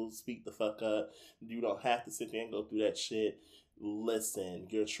uncomfortable, speak the fuck up. You don't have to sit there and go through that shit. Listen,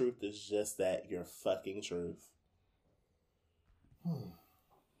 your truth is just that, your fucking truth.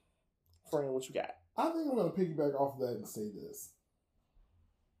 Friend, what you got? I think I'm going to piggyback off of that and say this.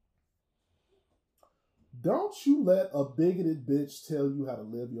 Don't you let a bigoted bitch tell you how to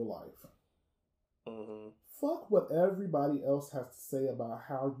live your life. Mm-hmm. Fuck what everybody else has to say about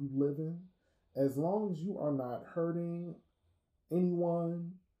how you living. As long as you are not hurting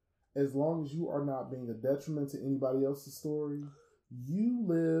anyone, as long as you are not being a detriment to anybody else's story, You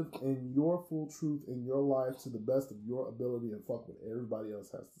live in your full truth in your life to the best of your ability and fuck what everybody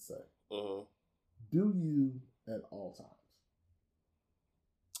else has to say. Mm-hmm. Do you at all times.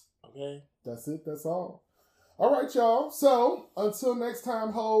 Okay. That's it. That's all. All right, y'all. So, until next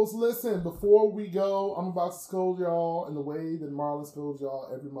time, hoes, listen, before we go, I'm about to scold y'all in the way that Marlon scolds y'all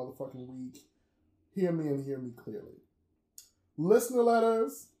every motherfucking week. Hear me and hear me clearly. Listener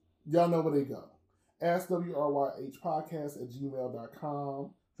letters, y'all know where they go.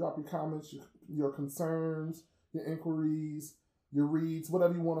 AskWRYHpodcast@gmail.com. Drop your comments, your concerns, your inquiries, your reads,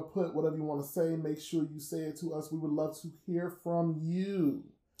 whatever you want to put, whatever you want to say. Make sure you say it to us. We would love to hear from you.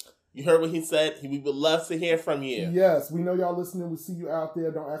 You heard what he said. We would love to hear from you. Yes, we know y'all listening. We see you out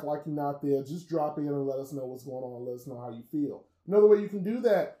there. Don't act like you're not there. Just drop in and let us know what's going on. Let us know how you feel. Another way you can do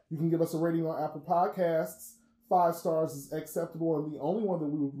that, you can give us a rating on Apple Podcasts. 5 stars is acceptable and the only one that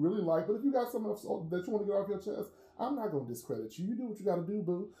we would really like. But if you got something else that you want to get off your chest, I'm not going to discredit you. You do what you got to do,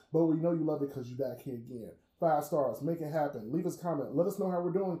 boo. But we know you love it because you're back here again. 5 stars. Make it happen. Leave us a comment. Let us know how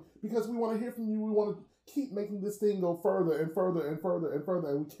we're doing because we want to hear from you. We want to keep making this thing go further and further and further and further.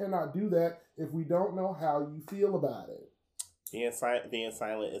 And we cannot do that if we don't know how you feel about it. Being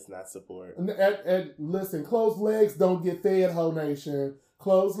silent is not support. And listen, closed legs don't get fed, Ho Nation.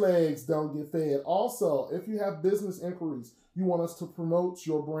 Closed legs don't get fed. Also, if you have business inquiries, you want us to promote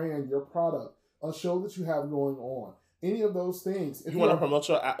your brand, your product, a show that you have going on, any of those things. If you want to promote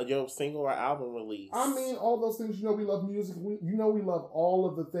your single or album release. I mean, all those things. You know we love music. We love all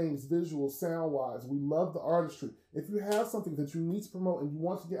of the things, visual, sound-wise. We love the artistry. If you have something that you need to promote and you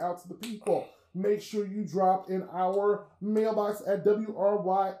want to get out to the people, make sure you drop in our mailbox at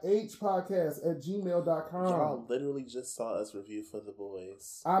WRYHpodcast@gmail.com. Y'all literally just saw us review For the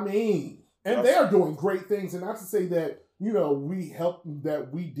Boys. I mean, and they are doing great things. And not to say that, we helped,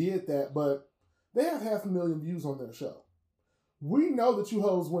 that we did that, but they have 500,000 views on their show. We know that you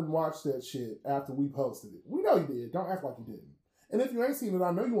hoes wouldn't watch that shit after we posted it. We know you did. Don't act like you didn't. And if you ain't seen it,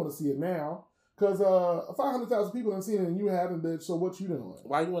 I know you want to see it now. Because 500,000 people have seen it and you haven't, bitch, so what you doing?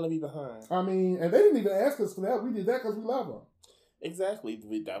 Why you want to be behind? I mean, and they didn't even ask us for that. We did that because we love them. Exactly.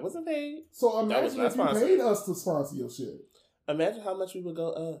 That wasn't paid. So imagine if you paid us to sponsor your shit. Imagine how much we would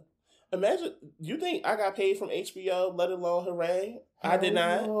go up. Imagine, you think I got paid from HBO, let alone Hooray? I did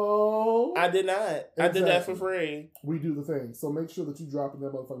not. No. I did not. Exactly. I did that for free. We do the thing. So make sure that you drop in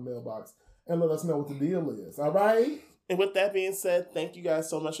that motherfucking mailbox and let us know what the deal is. All right? And with that being said, thank you guys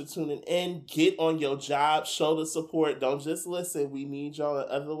so much for tuning in. Get on your job. Show the support. Don't just listen. We need y'all in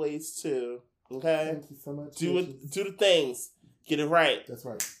other ways too. Okay? Thank you so much. Do the things. Get it right. That's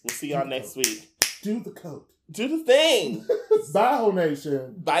right. We'll see y'all next week. Do the code. Do the thing. Bye, Ho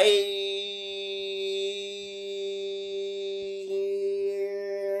Nation. Bye.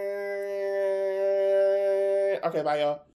 Okay, bye, y'all.